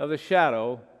valley of the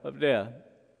shadow of death.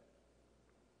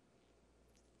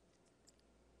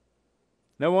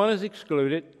 No one is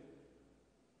excluded.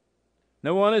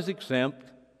 No one is exempt.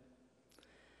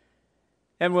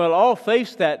 And we'll all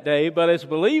face that day, but as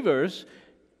believers,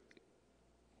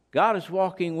 God is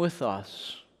walking with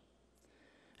us.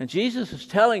 And Jesus is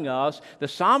telling us, the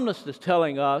psalmist is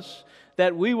telling us,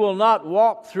 that we will not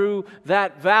walk through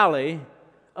that valley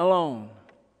alone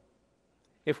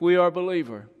if we are a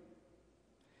believer.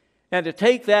 And to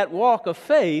take that walk of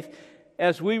faith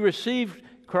as we receive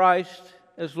Christ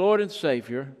as Lord and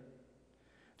Savior,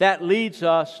 that leads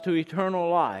us to eternal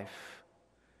life.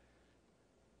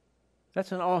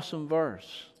 That's an awesome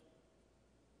verse.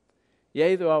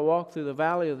 Yea, though I walk through the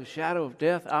valley of the shadow of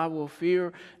death, I will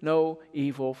fear no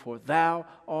evil, for Thou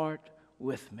art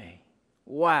with me.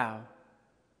 Wow.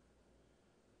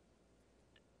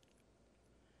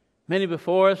 Many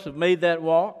before us have made that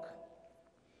walk.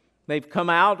 They've come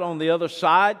out on the other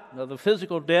side of the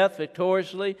physical death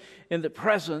victoriously in the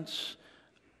presence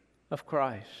of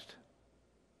Christ.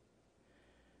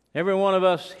 Every one of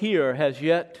us here has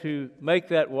yet to make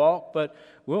that walk, but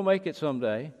we'll make it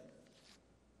someday.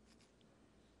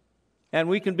 And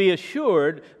we can be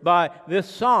assured by this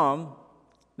psalm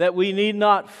that we need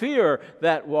not fear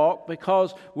that walk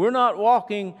because we're not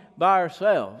walking by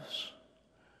ourselves.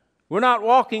 We're not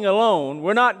walking alone.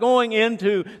 We're not going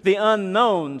into the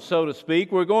unknown, so to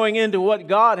speak. We're going into what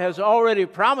God has already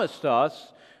promised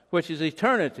us, which is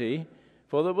eternity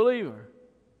for the believer.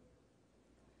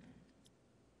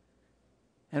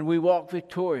 And we walk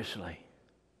victoriously.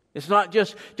 It's not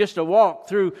just a walk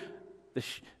through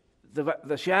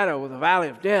the shadow of the valley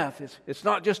of death. It's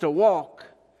not just a walk.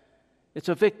 It's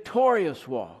a victorious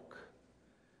walk.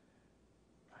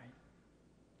 Right?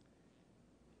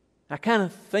 I kind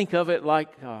of think of it like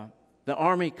the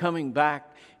army coming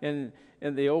back in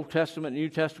the Old Testament, New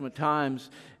Testament times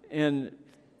in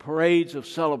parades of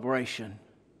celebration.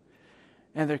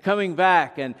 And they're coming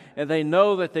back and they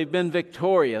know that they've been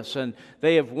victorious and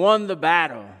they have won the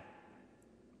battle.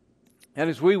 And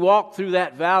as we walk through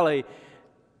that valley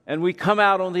and we come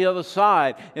out on the other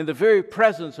side in the very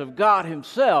presence of God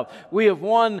Himself, we have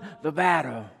won the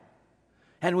battle.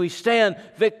 And we stand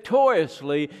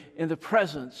victoriously in the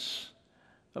presence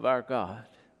of our God.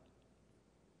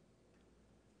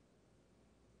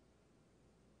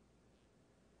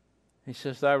 He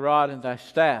says, Thy rod and Thy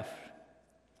staff,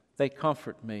 they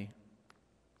comfort me.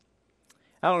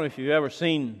 I don't know if you've ever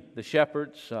seen the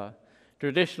shepherds.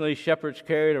 Traditionally, shepherds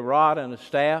carried a rod and a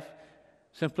staff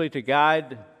simply to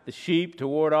guide the sheep, to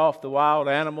ward off the wild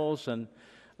animals and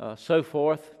so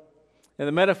forth. And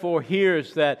the metaphor here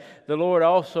is that the Lord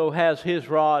also has His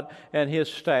rod and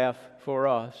His staff for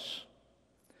us.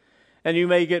 And you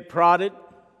may get prodded.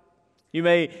 You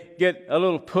may get a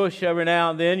little push every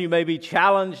now and then. You may be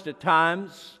challenged at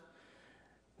times.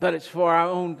 But it's for our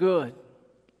own good.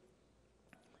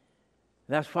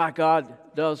 That's why God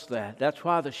does that. That's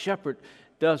why the shepherd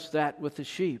does that with the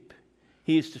sheep.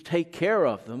 He is to take care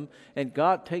of them, and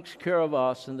God takes care of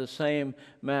us in the same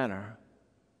manner.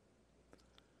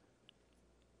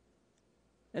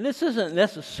 And this isn't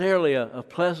necessarily a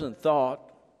pleasant thought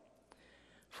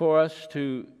for us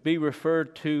to be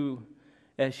referred to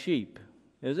as sheep,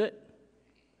 is it?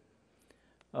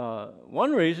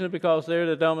 One reason is because they're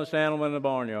the dumbest animal in the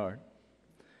barnyard.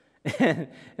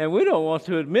 And we don't want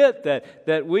to admit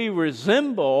that we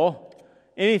resemble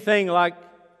anything like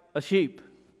a sheep.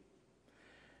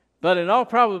 But in all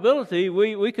probability,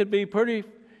 we could be pretty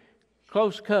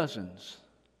close cousins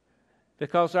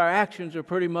because our actions are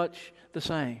pretty much the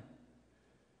same.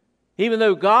 Even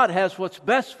though God has what's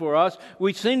best for us,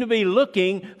 we seem to be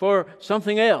looking for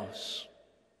something else.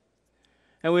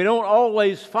 And we don't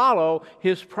always follow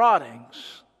His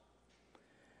proddings.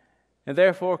 And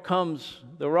therefore comes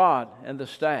the rod and the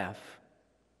staff.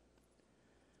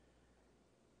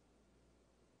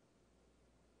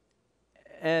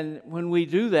 And when we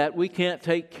do that, we can't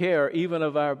take care even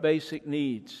of our basic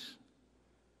needs,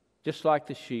 just like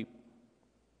the sheep.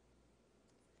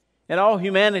 And all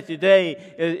humanity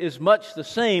today is much the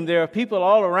same. There are people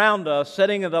all around us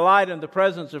sitting in the light and the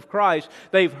presence of Christ.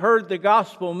 They've heard the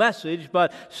gospel message,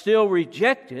 but still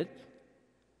reject it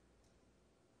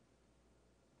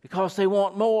because they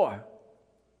want more.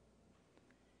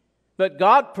 But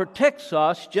God protects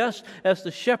us just as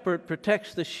the shepherd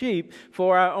protects the sheep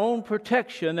for our own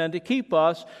protection and to keep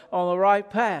us on the right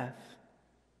path.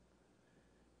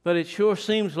 But it sure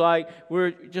seems like we're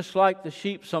just like the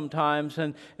sheep sometimes,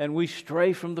 and we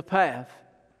stray from the path.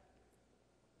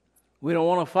 We don't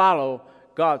want to follow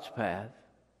God's path.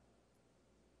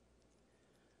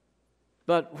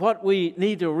 But what we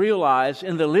need to realize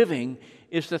in the living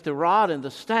is that the rod and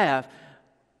the staff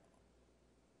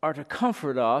are to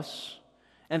comfort us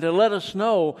and to let us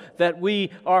know that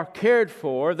we are cared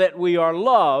for, that we are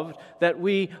loved, that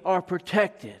we are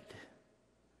protected.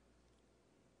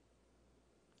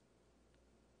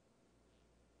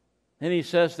 Then He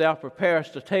says, Thou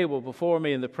preparest a table before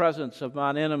me in the presence of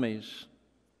mine enemies.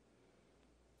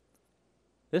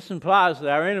 This implies that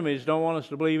our enemies don't want us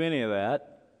to believe any of that.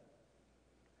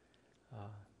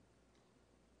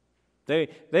 They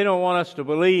don't want us to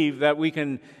believe that we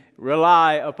can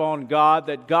rely upon God,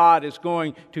 that God is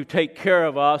going to take care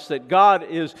of us, that God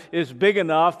is big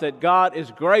enough, that God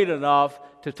is great enough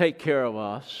to take care of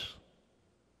us.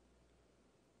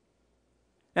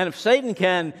 And if Satan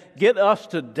can get us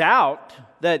to doubt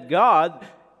that God,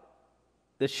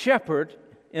 the shepherd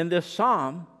in this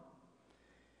psalm,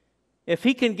 if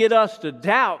he can get us to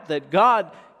doubt that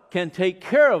God can take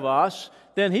care of us,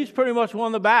 then he's pretty much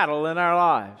won the battle in our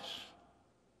lives.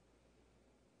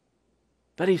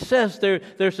 But he says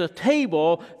there's a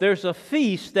table, there's a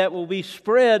feast that will be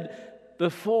spread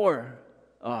before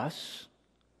us,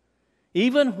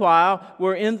 even while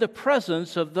we're in the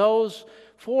presence of those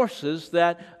forces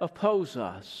that oppose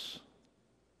us.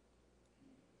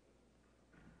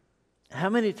 How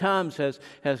many times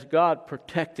has God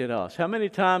protected us? How many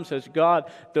times has God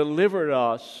delivered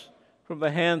us from the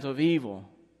hands of evil?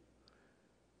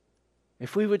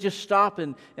 If we would just stop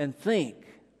and think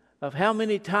of how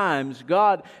many times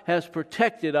God has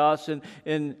protected us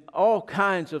in all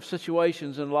kinds of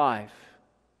situations in life.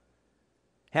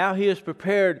 How He has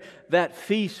prepared that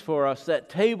feast for us, that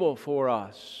table for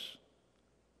us.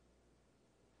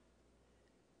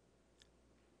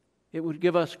 It would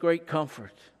give us great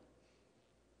comfort.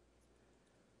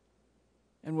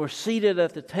 And we're seated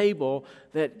at the table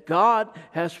that God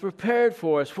has prepared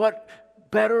for us. What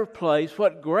better place,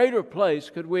 what greater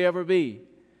place could we ever be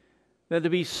than to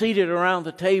be seated around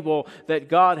the table that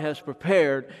God has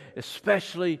prepared,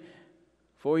 especially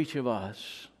for each of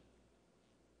us.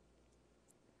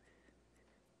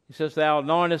 He says, Thou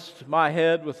anointest my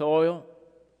head with oil.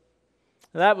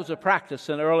 And that was a practice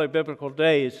in early biblical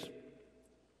days.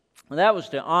 And that was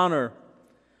to honor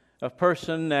a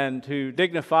person and to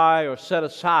dignify or set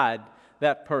aside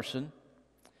that person.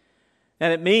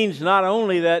 And it means not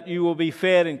only that you will be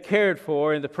fed and cared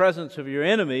for in the presence of your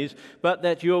enemies, but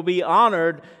that you'll be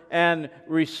honored and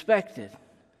respected.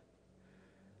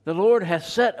 The Lord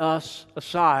has set us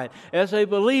aside. As a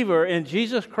believer in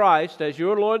Jesus Christ as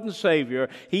your Lord and Savior,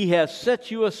 He has set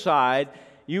you aside.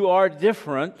 You are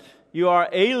different. You are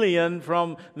alien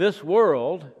from this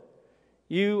world.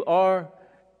 You are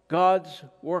God's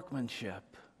workmanship.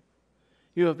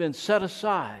 You have been set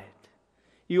aside.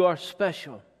 You are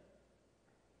special.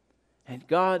 And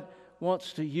God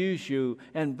wants to use you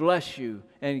and bless you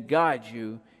and guide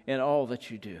you in all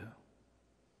that you do.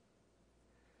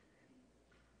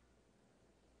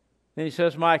 Then He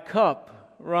says, My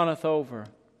cup runneth over.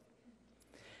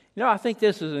 You know, I think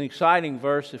this is an exciting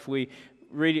verse if we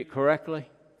read it correctly.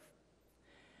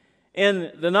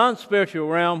 In the non-spiritual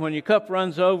realm, when your cup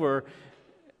runs over,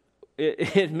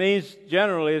 it means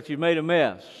generally that you've made a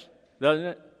mess, doesn't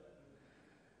it?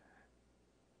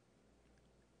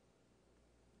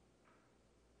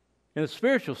 In a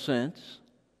spiritual sense,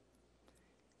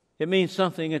 it means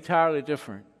something entirely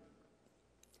different.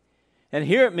 And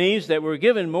here it means that we're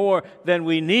given more than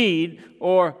we need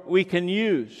or we can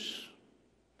use.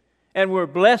 And we're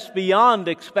blessed beyond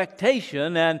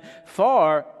expectation and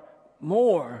far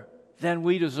more than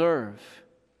we deserve.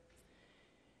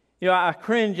 You know, I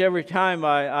cringe every time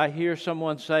I hear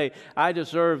someone say, I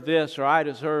deserve this or I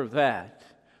deserve that.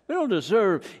 We don't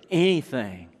deserve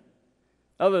anything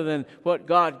other than what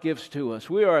God gives to us.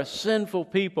 We are a sinful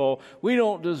people. We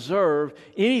don't deserve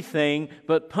anything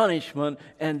but punishment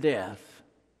and death.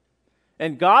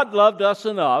 And God loved us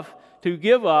enough to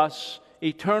give us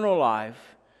eternal life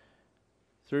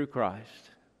through Christ.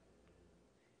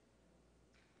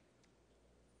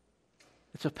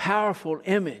 It's a powerful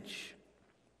image.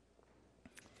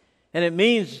 And it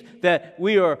means that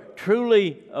we are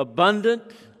truly abundant.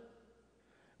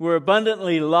 We're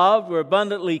abundantly loved. We're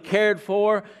abundantly cared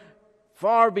for,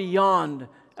 far beyond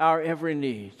our every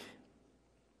need.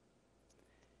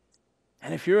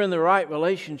 And if you're in the right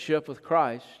relationship with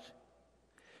Christ,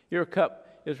 your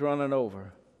cup is running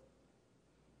over.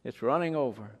 It's running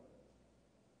over.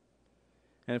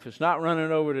 And if it's not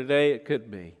running over today, it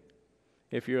could be,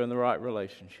 if you're in the right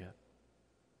relationship.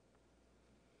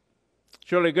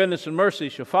 Surely goodness and mercy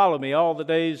shall follow me all the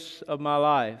days of my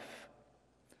life.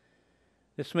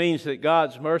 This means that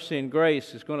God's mercy and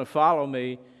grace is going to follow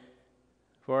me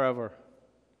forever.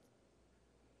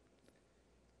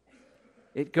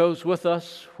 It goes with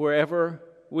us wherever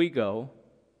we go.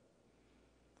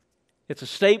 It's a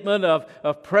statement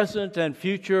of present and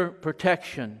future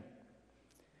protection.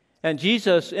 And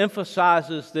Jesus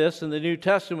emphasizes this in the New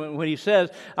Testament when he says,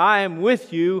 I am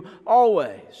with you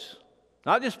always.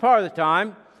 Not just part of the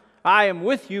time. I am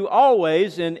with you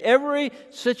always in every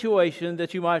situation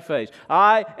that you might face.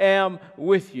 I am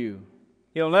with you.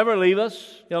 He'll never leave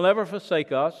us. He'll never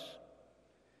forsake us.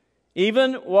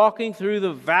 Even walking through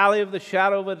the valley of the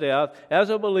shadow of death,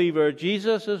 as a believer,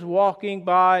 Jesus is walking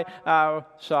by our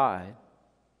side.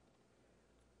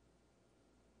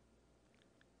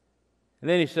 And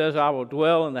then he says, I will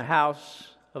dwell in the house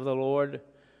of the Lord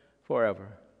forever.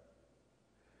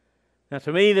 Now,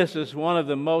 to me, this is one of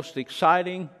the most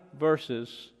exciting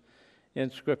verses in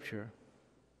Scripture.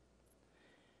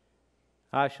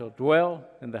 I shall dwell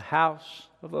in the house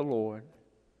of the Lord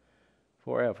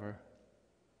forever.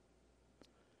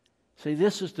 See,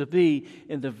 this is to be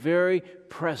in the very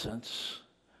presence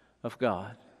of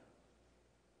God.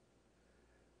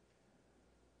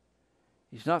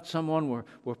 He's not someone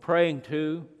we're praying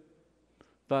to,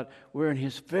 but we're in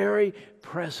His very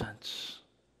presence.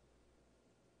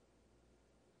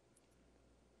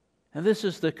 And this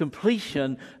is the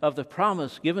completion of the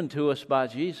promise given to us by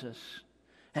Jesus.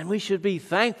 And we should be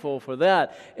thankful for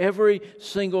that every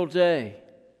single day.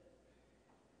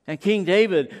 And King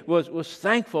David was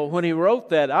thankful when he wrote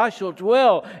that. I shall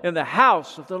dwell in the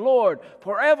house of the Lord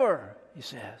forever, he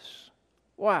says.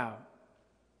 Wow.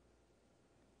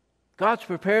 God's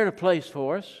prepared a place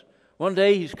for us. One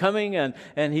day He's coming and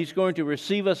He's going to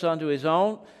receive us unto His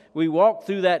own. We walk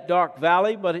through that dark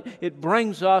valley, but it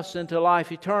brings us into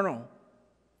life eternal.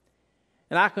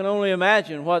 And I can only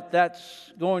imagine what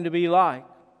that's going to be like.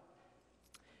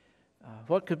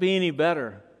 What could be any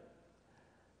better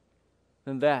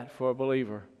than that for a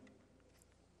believer?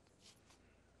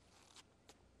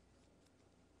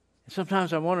 And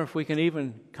sometimes I wonder if we can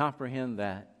even comprehend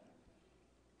that.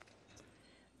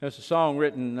 There's a song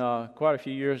written quite a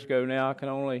few years ago now. I can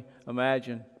only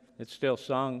imagine. It's still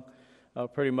sung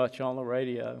pretty much on the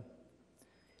radio.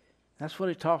 That's what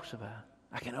it talks about.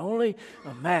 I can only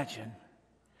imagine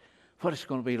what it's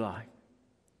going to be like.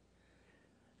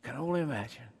 I can only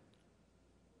imagine.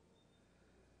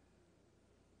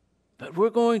 But we're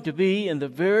going to be in the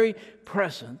very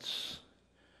presence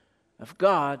of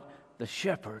God, the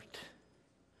Shepherd,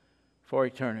 for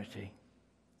eternity.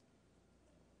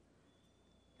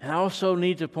 And I also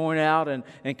need to point out and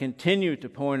continue to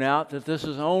point out that this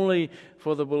is only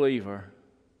for the believer.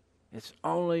 It's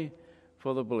only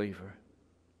for the believer.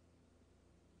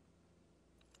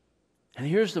 And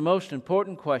here's the most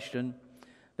important question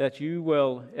that you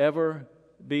will ever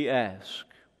be asked.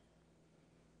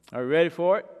 Are you ready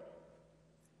for it?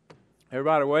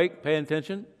 Everybody awake? Paying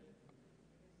attention?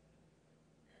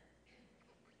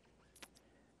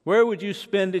 Where would you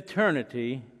spend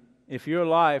eternity if your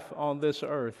life on this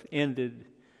earth ended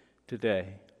today?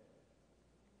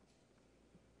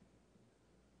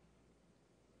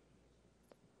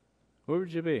 where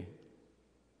would you be?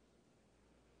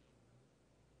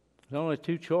 There's only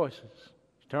two choices: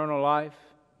 eternal life,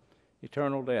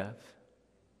 eternal death.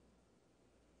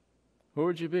 Where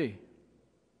would you be?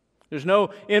 There's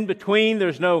no in-between.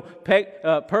 There's no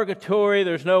purgatory.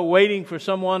 There's no waiting for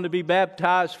someone to be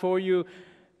baptized for you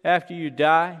after you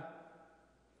die.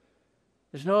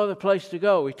 There's no other place to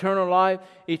go. Eternal life,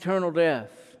 eternal death.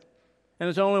 And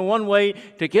there's only one way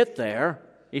to get there,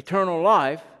 eternal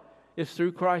life, is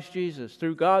through Christ Jesus,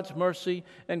 through God's mercy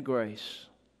and grace.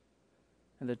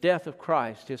 And the death of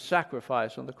Christ, His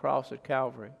sacrifice on the cross at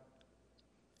Calvary,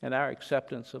 and our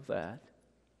acceptance of that.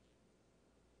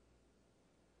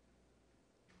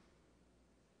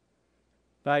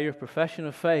 By your profession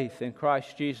of faith in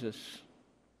Christ Jesus,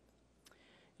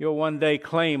 you'll one day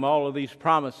claim all of these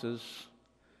promises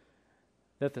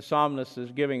that the psalmist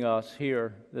is giving us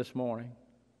here this morning.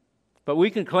 But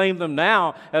we can claim them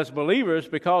now as believers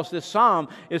because this psalm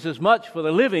is as much for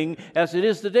the living as it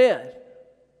is the dead.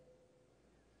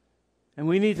 And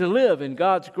we need to live in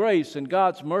God's grace and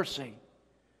God's mercy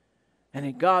and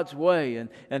in God's way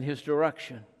and His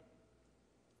direction.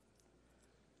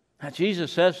 Now,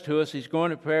 Jesus says to us He's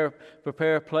going to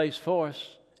prepare a place for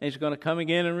us, and He's going to come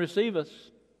again and receive us.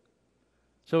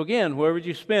 So again, where would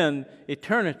you spend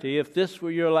eternity if this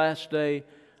were your last day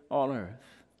on earth?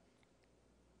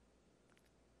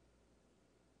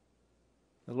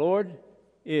 The Lord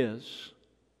is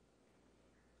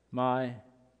my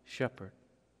shepherd.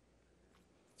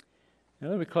 Now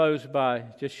let me close by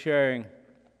just sharing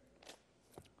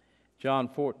John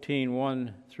 14,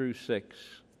 1 through 6.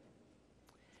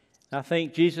 I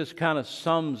think Jesus kind of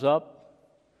sums up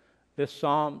this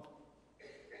psalm.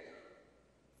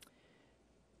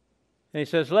 And He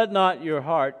says, "Let not your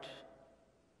heart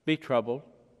be troubled.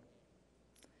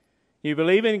 You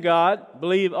believe in God,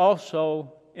 believe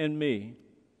also in me.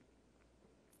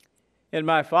 In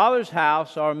my Father's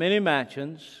house are many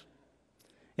mansions.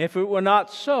 If it were not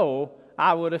so,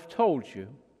 I would have told you.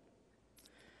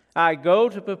 I go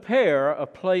to prepare a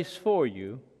place for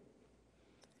you.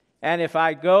 And if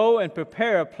I go and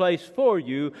prepare a place for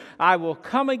you, I will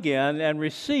come again and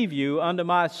receive you unto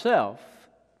myself,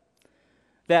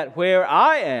 that where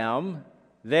I am,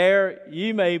 there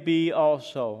ye may be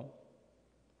also.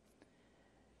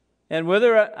 And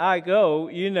whither I go,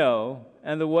 you know,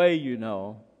 and the way you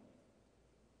know."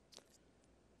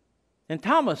 And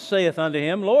Thomas saith unto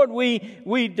Him, "Lord, we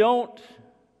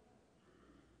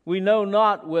know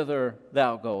not whither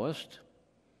thou goest.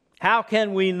 How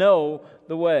can we know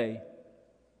the way?"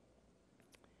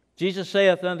 Jesus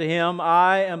saith unto him,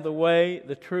 "I am the way,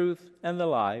 the truth, and the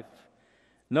life.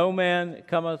 No man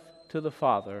cometh to the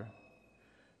Father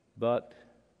but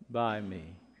by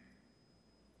me."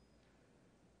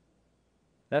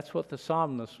 That's what the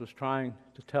psalmist was trying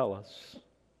to tell us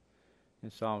in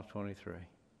Psalm 23.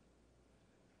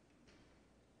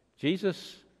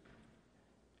 Jesus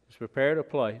has prepared a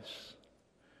place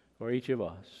for each of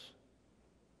us.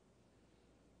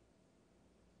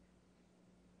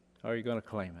 Are you going to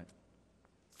claim it?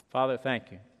 Father,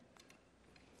 thank you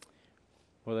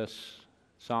for this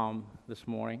psalm this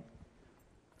morning.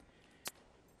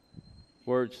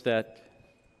 Words that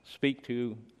speak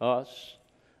to us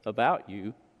about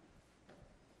you,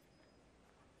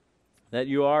 that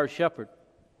you are a shepherd,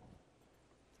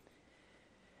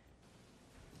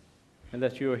 and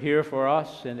that you are here for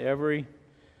us in every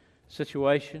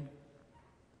situation.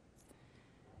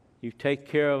 You take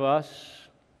care of us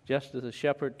just as a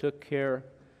shepherd took care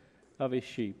of his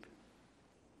sheep.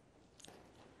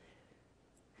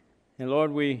 And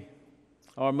Lord, we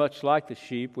are much like the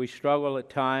sheep. We struggle at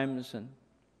times and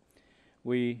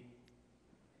we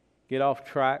get off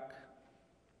track.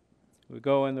 We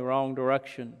go in the wrong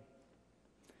direction.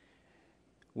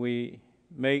 We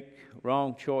make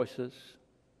wrong choices.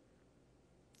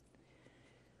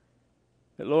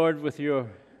 But Lord, with the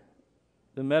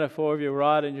metaphor of your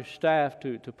rod and your staff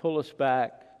to pull us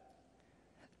back,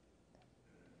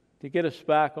 to get us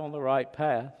back on the right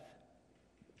path,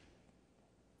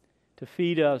 to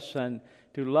feed us and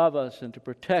to love us and to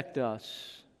protect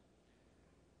us,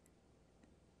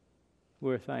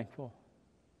 we're thankful.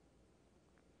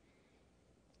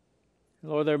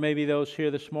 Lord, there may be those here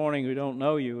this morning who don't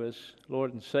know you as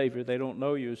Lord and Savior. They don't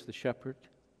know you as the shepherd.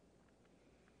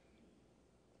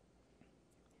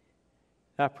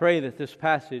 I pray that this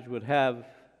passage would have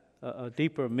a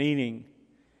deeper meaning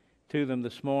to them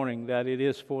this morning, that it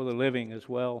is for the living as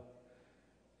well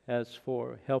as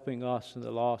for helping us in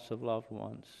the loss of loved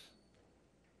ones.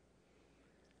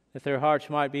 That their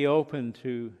hearts might be open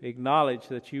to acknowledge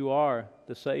that you are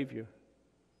the Savior,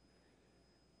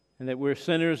 and that we're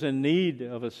sinners in need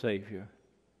of a Savior,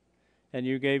 and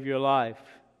you gave your life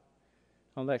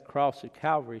on that cross at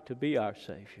Calvary to be our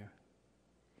Savior.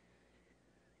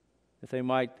 That they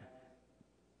might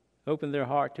open their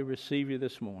heart to receive you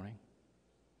this morning,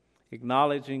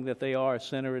 acknowledging that they are a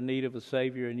sinner in need of a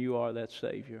Savior, and you are that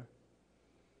Savior.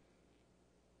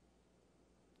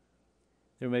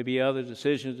 There may be other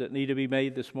decisions that need to be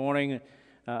made this morning.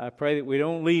 I pray that we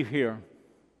don't leave here,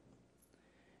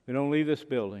 we don't leave this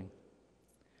building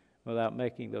without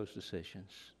making those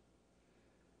decisions.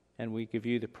 And we give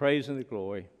you the praise and the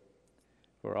glory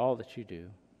for all that you do.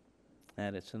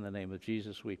 And it's in the name of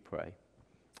Jesus we pray.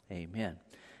 Amen.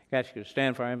 I ask you to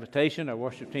stand for our invitation. Our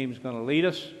worship team is going to lead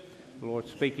us. The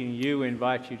Lord's speaking to you. We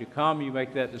invite you to come. You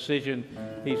make that decision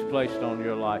He's placed on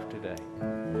your life today.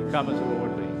 You come as the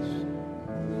Lord leads.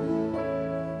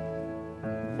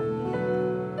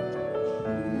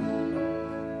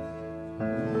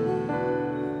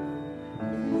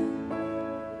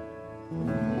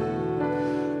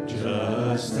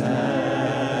 Just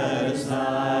as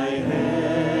I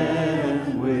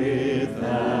am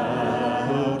without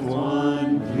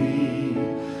one plea,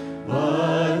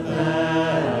 but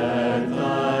that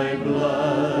thy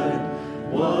blood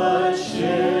was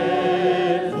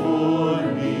shed for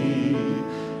me,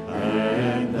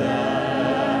 and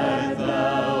that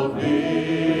thou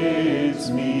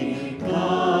bidst me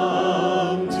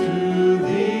come to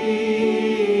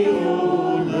thee,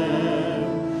 O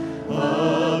Lamb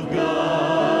of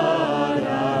God,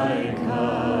 I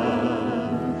come,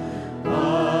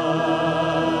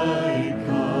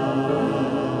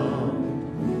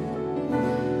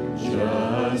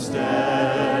 just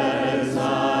as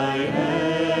I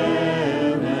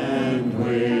am, and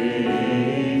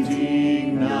waiting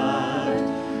not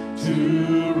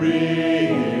to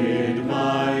rid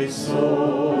my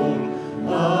soul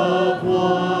of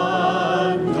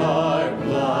one dark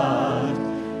blot,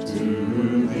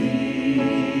 to thee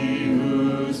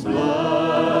whose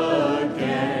blood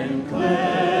can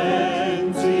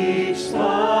cleanse each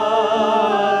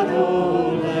spot,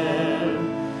 O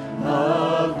Lamb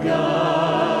of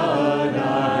God,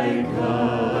 I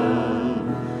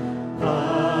come,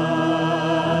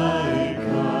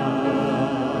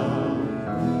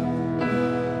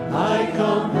 I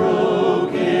come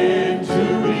broken to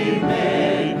be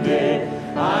mended,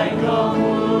 I come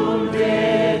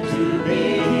wounded to be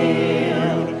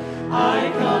healed,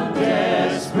 I come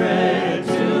desperate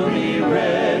to be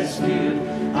rescued,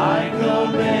 I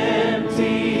come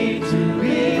empty to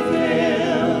be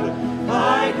filled,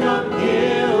 I come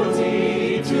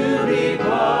guilty to be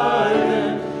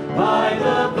pardoned by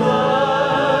the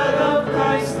blood of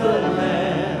Christ the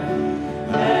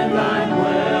Lamb, and I'm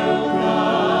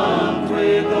welcomed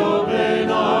with open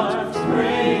arms,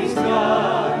 praise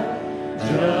God,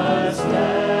 just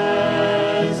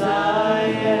as I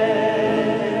am.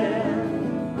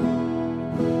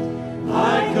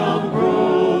 I come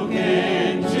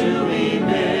broken to be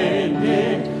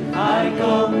mended, I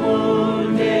come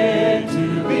wounded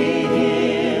to be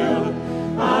healed,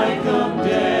 I come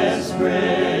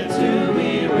desperate to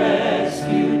be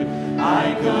rescued,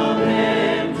 I come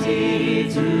empty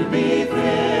to be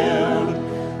filled,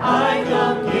 I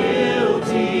come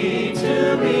guilty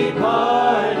to be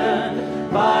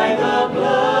pardoned by the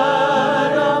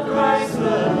blood of Christ the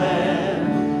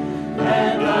Lamb,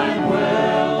 and I'm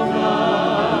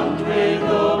welcomed with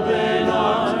open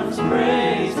arms,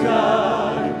 praise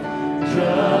God,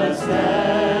 just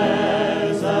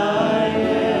as I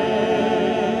am.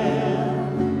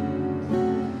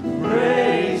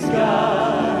 Praise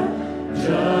God,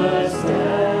 just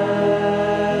as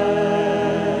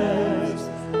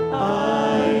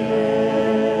I am.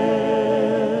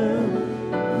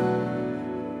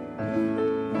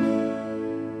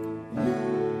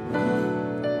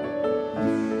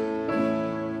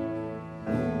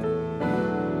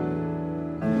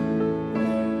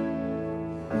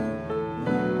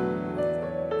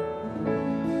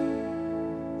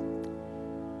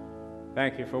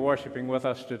 Thank you for worshiping with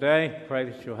us today. Pray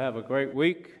that you'll have a great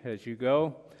week as you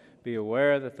go. Be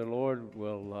aware that the Lord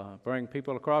will bring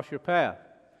people across your path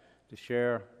to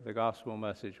share the gospel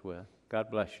message with.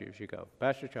 God bless you as you go.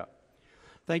 Pastor Chuck.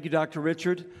 Thank you, Dr.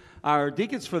 Richard. Our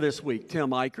deacons for this week, Tim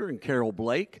Eicher and Carol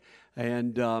Blake,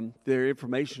 and their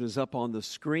information is up on the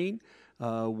screen.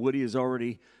 Woody has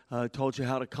already told you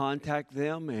how to contact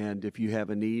them, and if you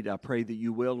have a need, I pray that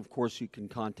you will. Of course, you can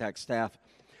contact staff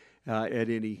at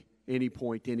any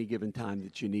point, any given time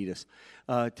that you need us.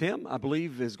 Tim, I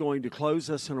believe, is going to close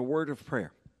us in a word of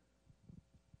prayer.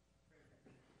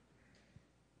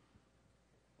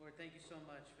 Lord, thank you so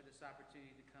much for this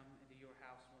opportunity to come into your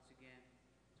house once again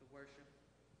to worship,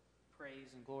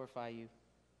 praise, and glorify you.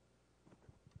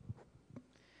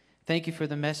 thank you for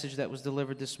the message that was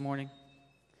delivered this morning.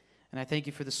 And I thank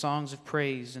you for the songs of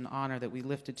praise and honor that we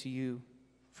lifted to you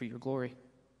for your glory.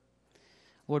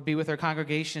 Lord, be with our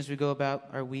congregation as we go about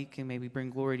our week, and may we bring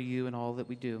glory to you in all that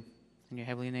we do. In your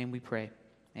heavenly name we pray.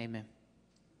 Amen.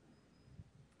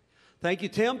 Thank you,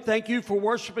 Tim. Thank you for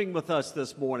worshiping with us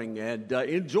this morning, and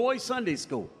enjoy Sunday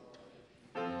school.